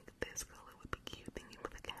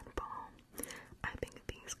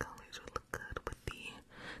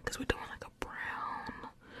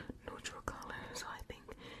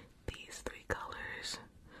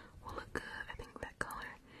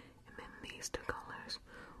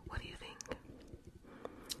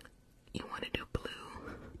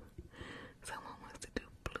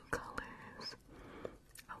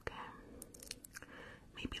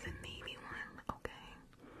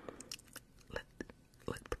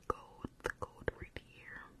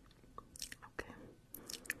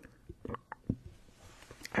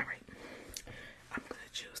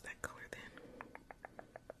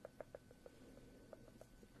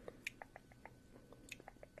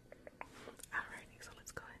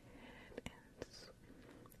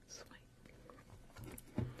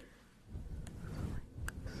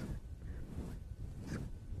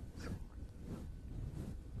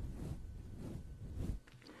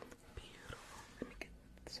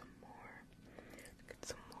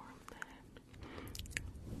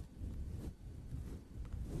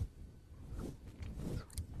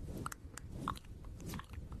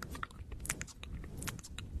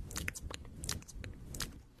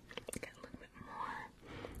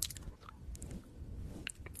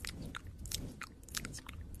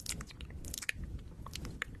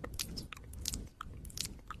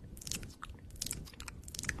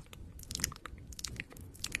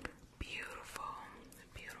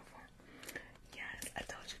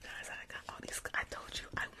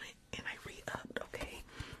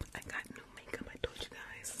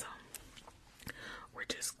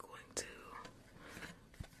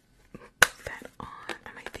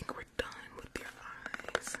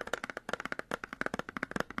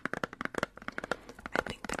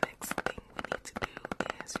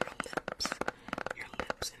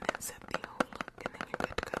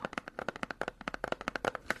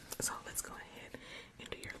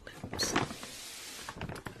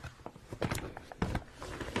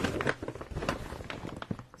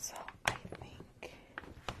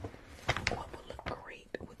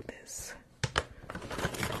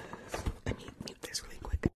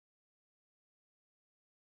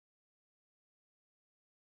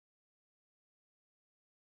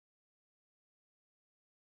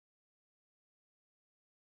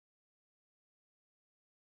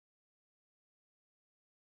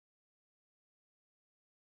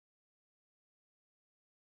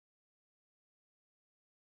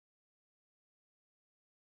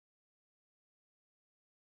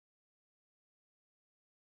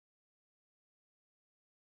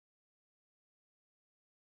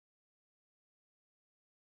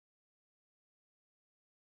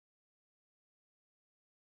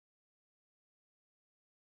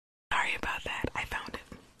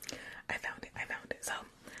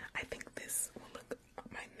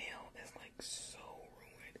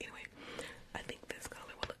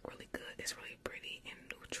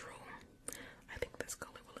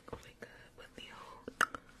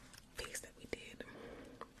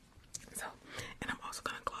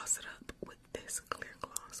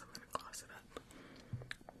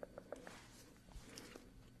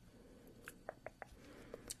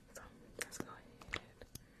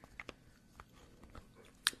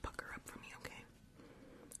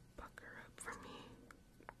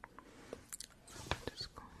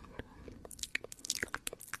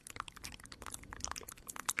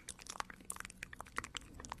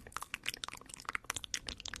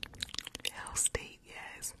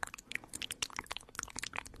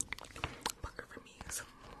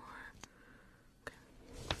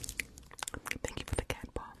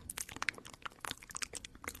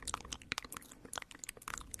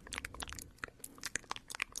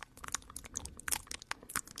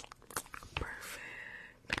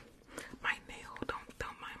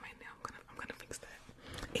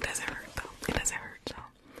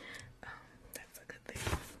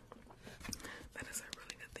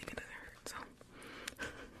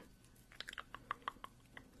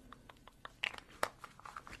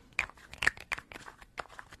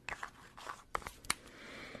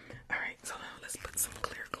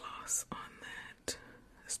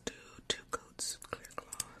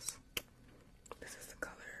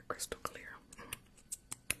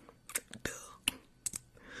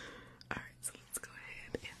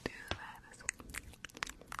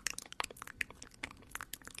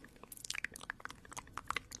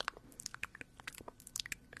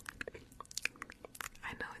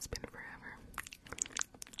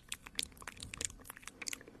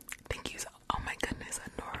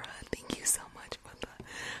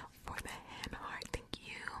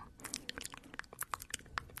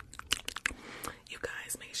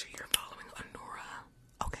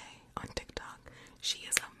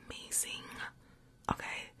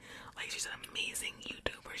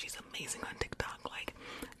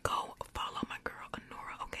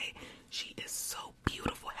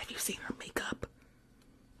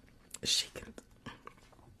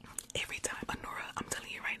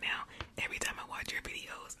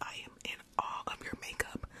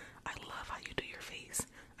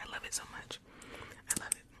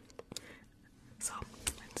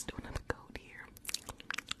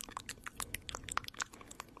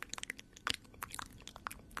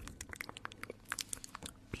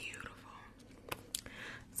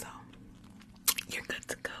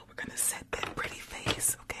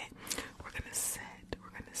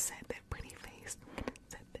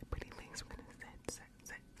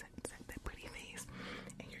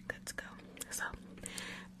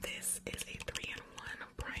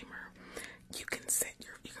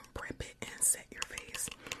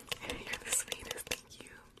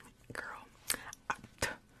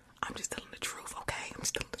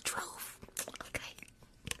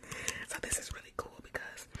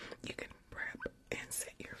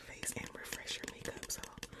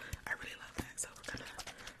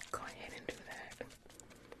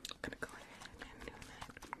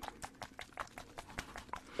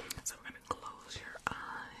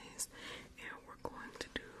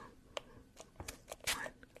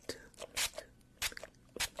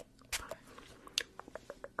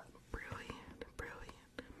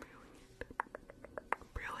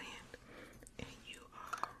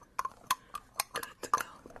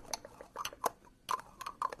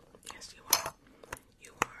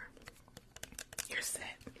you're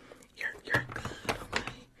set. You're good,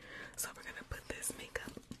 okay? So we're gonna put this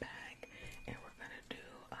makeup back and we're gonna do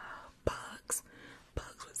bugs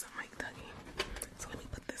with some mic tugging. So let me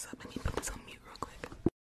put this up. Let me put this on mute real quick.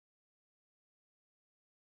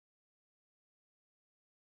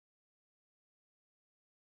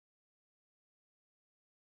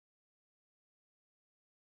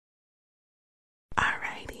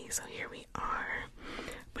 Alrighty, so here we are.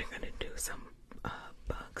 We're gonna do some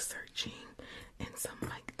bug searching and some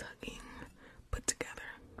mic tugging put together.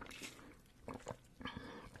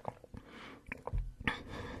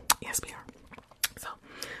 Yes, we are. So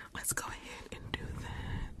let's go ahead and do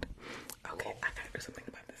that. Okay, I gotta do something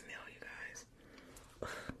about this nail, you guys.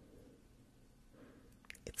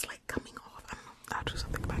 It's like coming off. I don't know. I'll do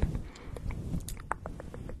something about it.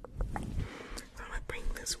 So I'm gonna bring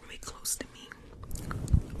this really close to me.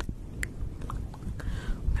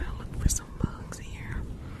 We're gonna look for some bugs here.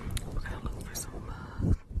 We're gonna look for some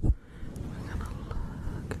bugs. We're gonna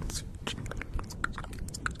look and search.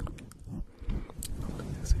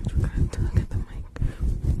 We're gonna tug at the mic.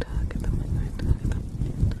 Tug at the mic. Tug at the mic.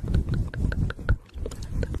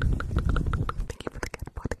 Thank you for the cat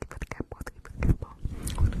ball. Thank you for the cat ball. Thank you for the cat ball.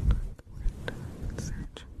 We're gonna tug and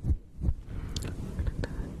search. We're gonna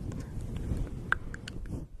tug.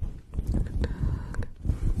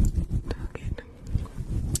 Tug it.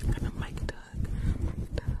 And a mic tug.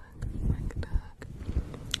 Mic tug.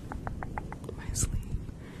 My sleep.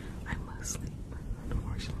 I must sleep,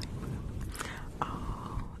 unfortunately.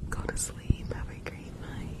 Oh, go to sleep. Have a great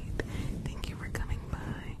night. Thank you for coming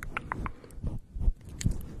by.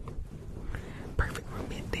 Perfect for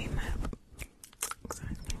midday nap.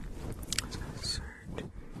 Exactly. Let's go search.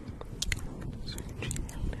 Search.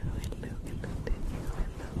 Hello.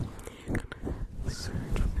 Search.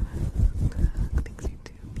 We're gonna tug things you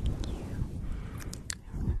do. Thank you.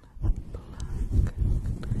 And we're gonna plug.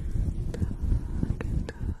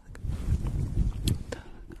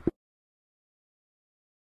 Tug.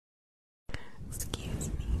 Excuse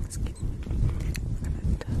me. We're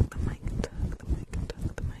gonna tug the mic. We're gonna tug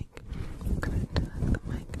the mic. Tug the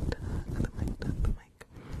mic. Tug the mic.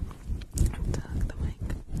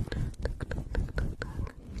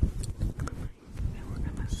 And we're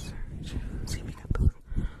gonna search. See if we got those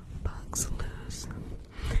bugs loose.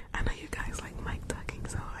 I know you guys like mic tugging,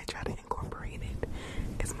 so I try to incorporate it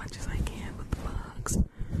as much as I can with the bugs.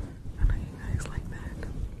 I know you guys like that.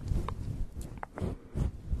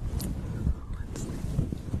 Let's see.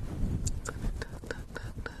 It's gonna tug.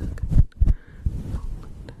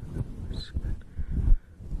 We're just gonna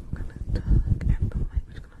tug at the mic.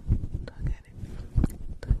 We're just gonna tug at it.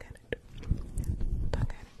 Tug at it. Tug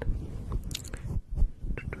at it.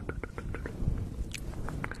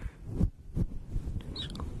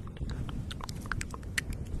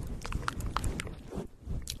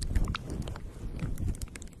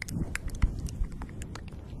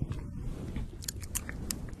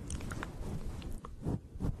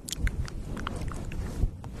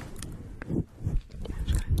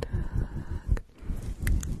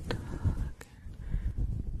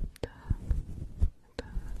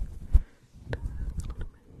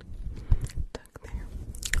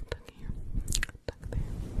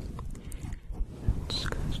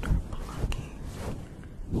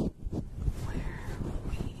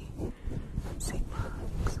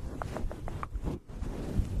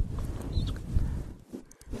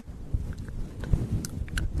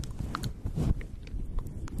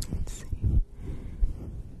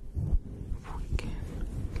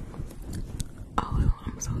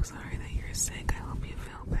 So sorry that you're sick. I hope you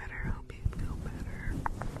feel better.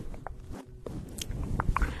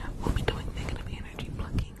 We'll be doing negative energy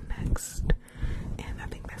plucking next. And I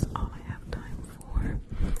think that's all I have time for.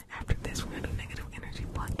 After this, we're going to do negative energy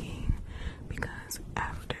plucking. Because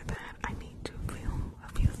after that, I need to film a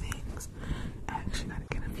few things. I actually got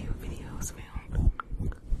to get a few videos filmed.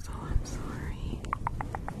 So I'm sorry.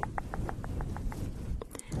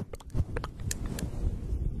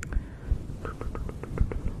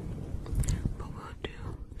 But we'll do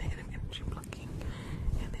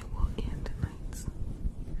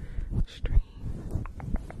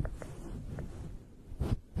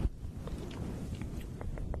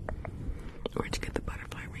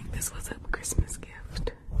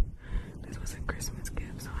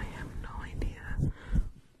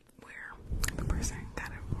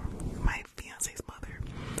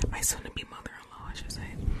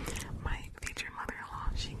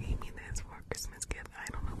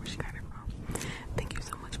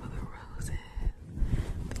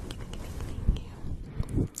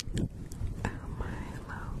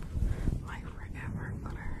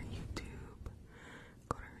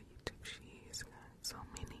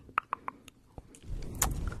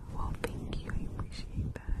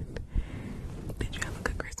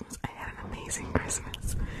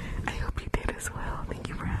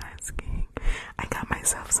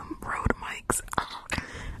mics.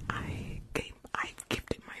 I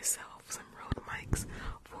gifted myself some Rode mics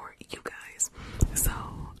for you guys. So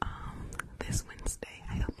this Wednesday,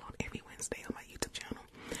 I upload every Wednesday on my YouTube channel.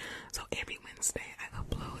 So every Wednesday I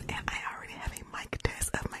upload, and I already have a mic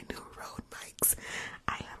test of my new Rode mics.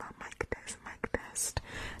 I have a mic test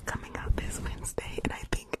coming out this Wednesday, and I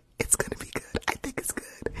think it's gonna be good. I think it's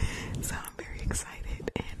good. So I'm very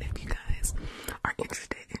excited. And if you guys are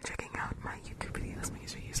interested in checking out my YouTube videos, make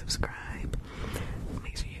sure you subscribe.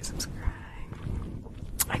 Make sure you subscribe.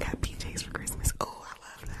 I got PJs for Christmas. Oh, I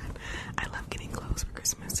love that. I love getting clothes for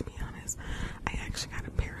Christmas, to be honest. I actually got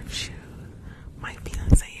a pair of shoes. My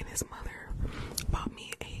fiance and his mother bought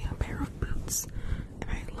me a pair of boots, and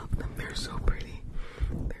I love them. They're so pretty.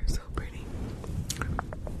 They're so pretty.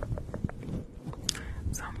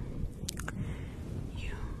 So,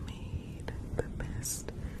 you made the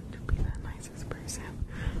best to be the nicest person.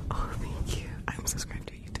 Oh, thank you. I'm subscribed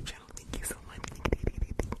to your YouTube channel. Thank you so much. Thank you.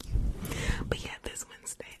 But yeah, this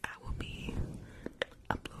Wednesday I will be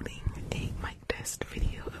uploading a mic test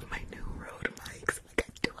video of my new Rode mics.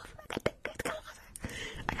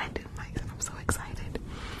 I got two mics, and I'm so excited.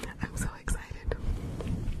 I'm so excited.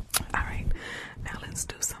 Alright, now let's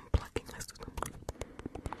do some plucking. Let's do some plucking.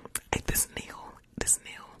 Hey, this nail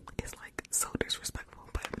is like so disrespectful,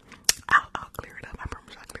 but I'll clear it up. I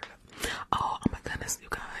promise I'll clear it up. Oh my goodness, you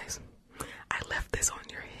guys. I left this on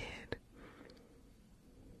your head.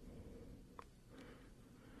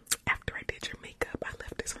 After I did your makeup, I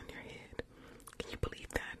left this on your head. Can you believe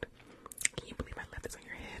that? Can you believe I left this on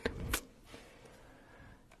your head?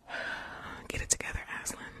 Get it together,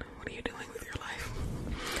 Aslan. What are you doing with your life?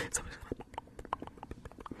 So I'm just gonna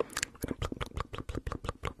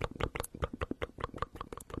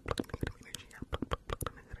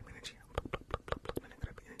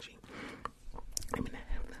I'm gonna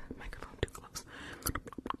have the microphone too close.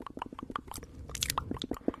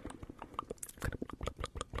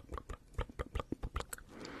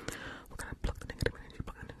 We're gonna pluck the negative energy,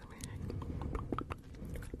 pluck the negative energy.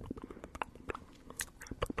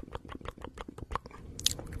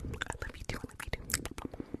 I love you too, I love you too.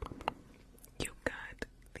 You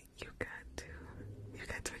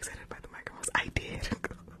got too excited about the microphones. I did.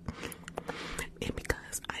 And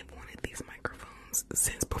because I've wanted these microphones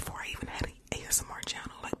since before I even had an ASMR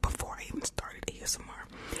channel, like before I even started ASMR,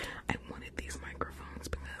 I wanted these microphones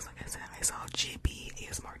because, like I said, I saw Jibby,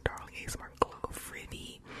 ASMR Darling, ASMR Glow,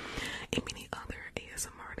 Freddy, and many other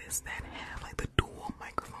ASMR artists that have like the dual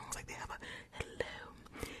microphones. Like they have a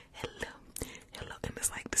hello, and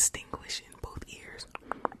it's like distinguished in both ears.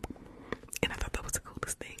 And I thought that was the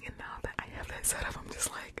coolest thing. And now that I have that set up, I'm just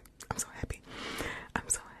like, I'm so happy. I'm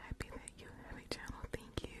so happy that you have a channel.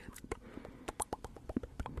 Thank you.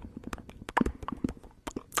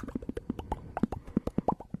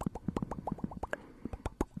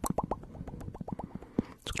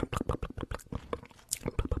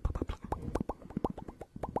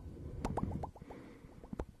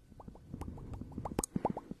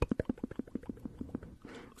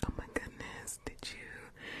 Oh my goodness, did you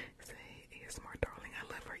say ASMR Darling? I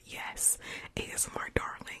love her. Yes, ASMR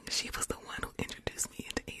Darling. She was the one who introduced me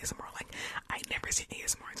into ASMR. Like, I never seen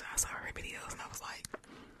ASMR until I saw her videos, and I was like,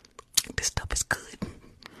 this stuff is good.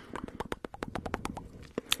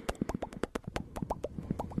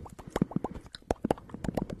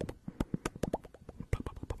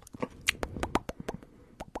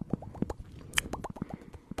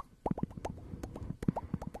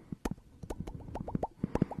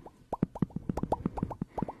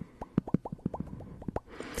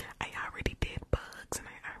 I already did bugs and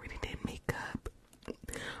I already did makeup,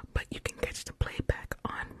 but you can catch the playback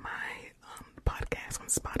on my podcast on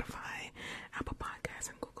Spotify, Apple Podcasts,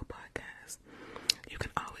 and Google Podcasts. You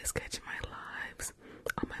can always catch my lives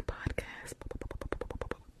on my podcast.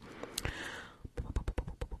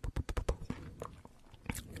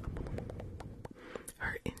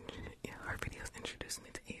 Her videos introduced me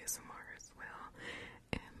to ASMR as well,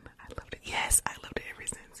 and I loved it. Yes, I loved it ever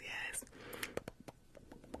since. Yes.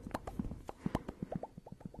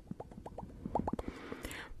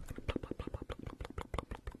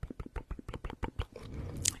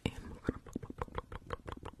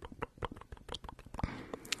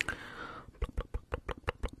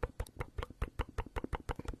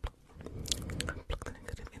 Pluck the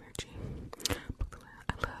negative energy.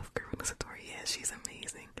 I love Karuna Satori. Yes, she's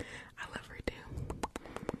amazing. I love her too.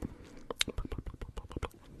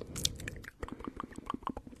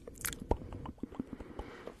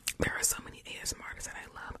 There are so many ASMR artists that I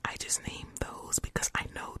love. I just name those because I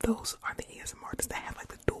know those are the ASMR artists that have like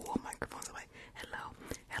the dual microphones. They're like, hello,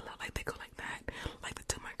 like they go like that, like the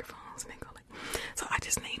two microphones, and they go like. So I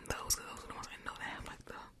just name those because those are the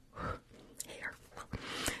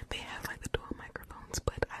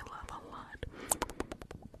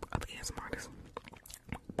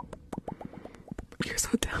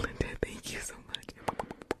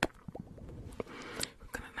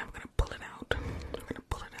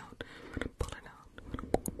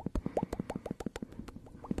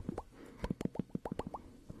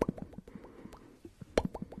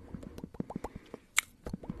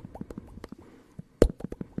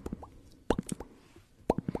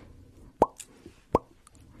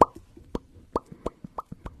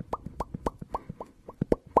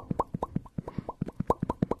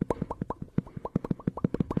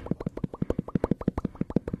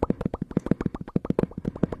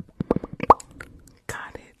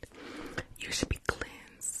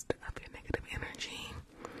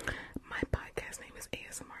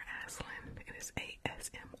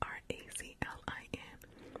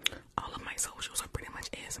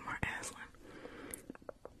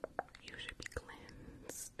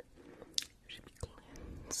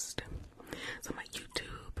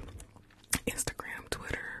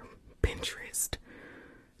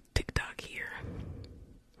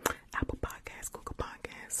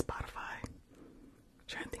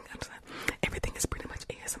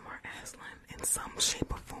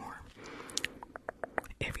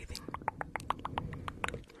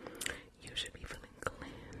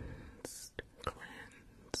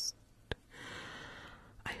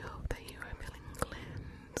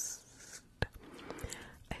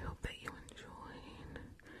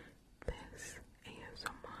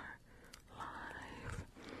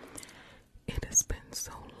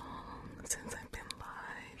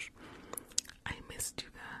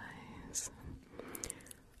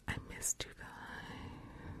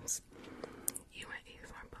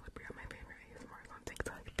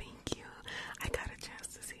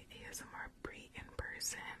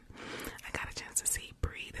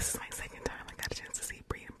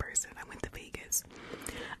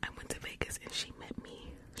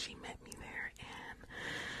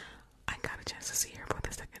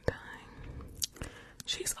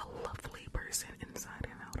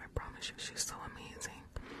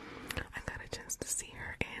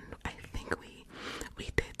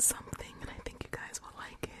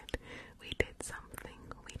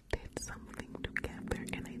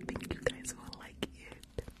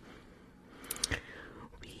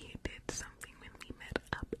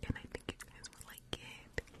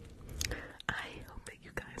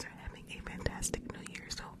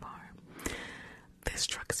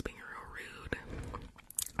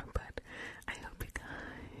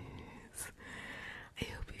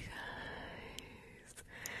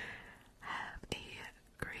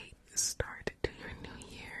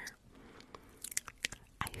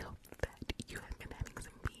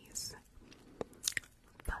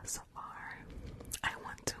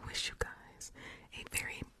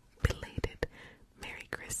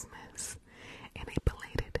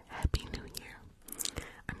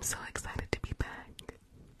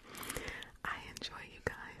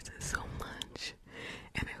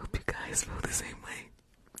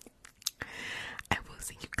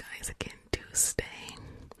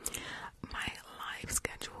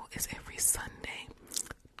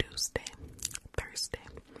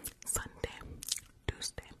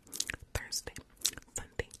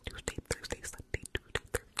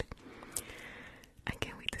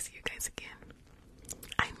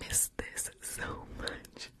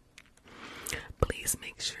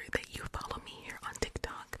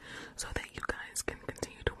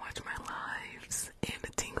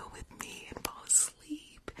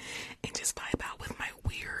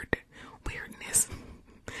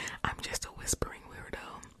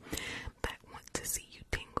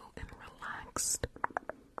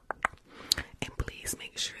please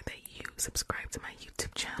make sure that you subscribe to my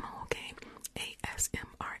YouTube channel, okay?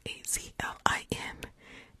 ASMRAZLIN.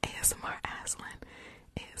 ASMR Aslan.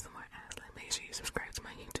 ASMR Aslan. Make sure you subscribe to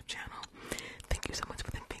my YouTube channel. Thank you so much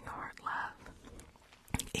for the finger heart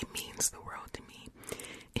love. It means the world to me.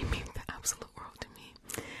 It means the absolute world to me.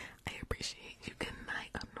 I appreciate you. Good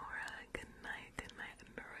night, Honora. Good night,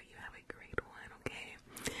 Honora. You have a great one,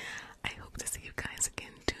 okay? I hope to see you guys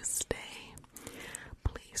again Tuesday.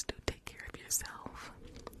 Please do take care of yourself.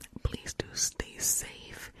 Please do stay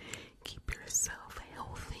safe. Keep yourself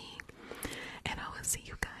healthy. And I will see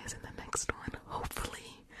you guys in the next one.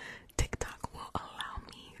 Hopefully, TikTok will allow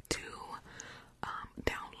me to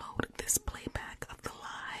download this playback of the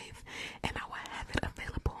live, and I will have it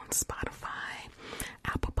available on Spotify,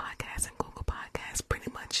 Apple Podcasts, and Google Podcasts,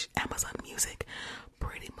 pretty much Amazon Music,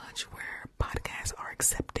 pretty much where podcasts are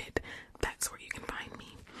accepted. That's where you can find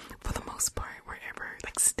me. For the most part, wherever,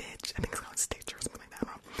 like Stitch, I think it's called Stitch or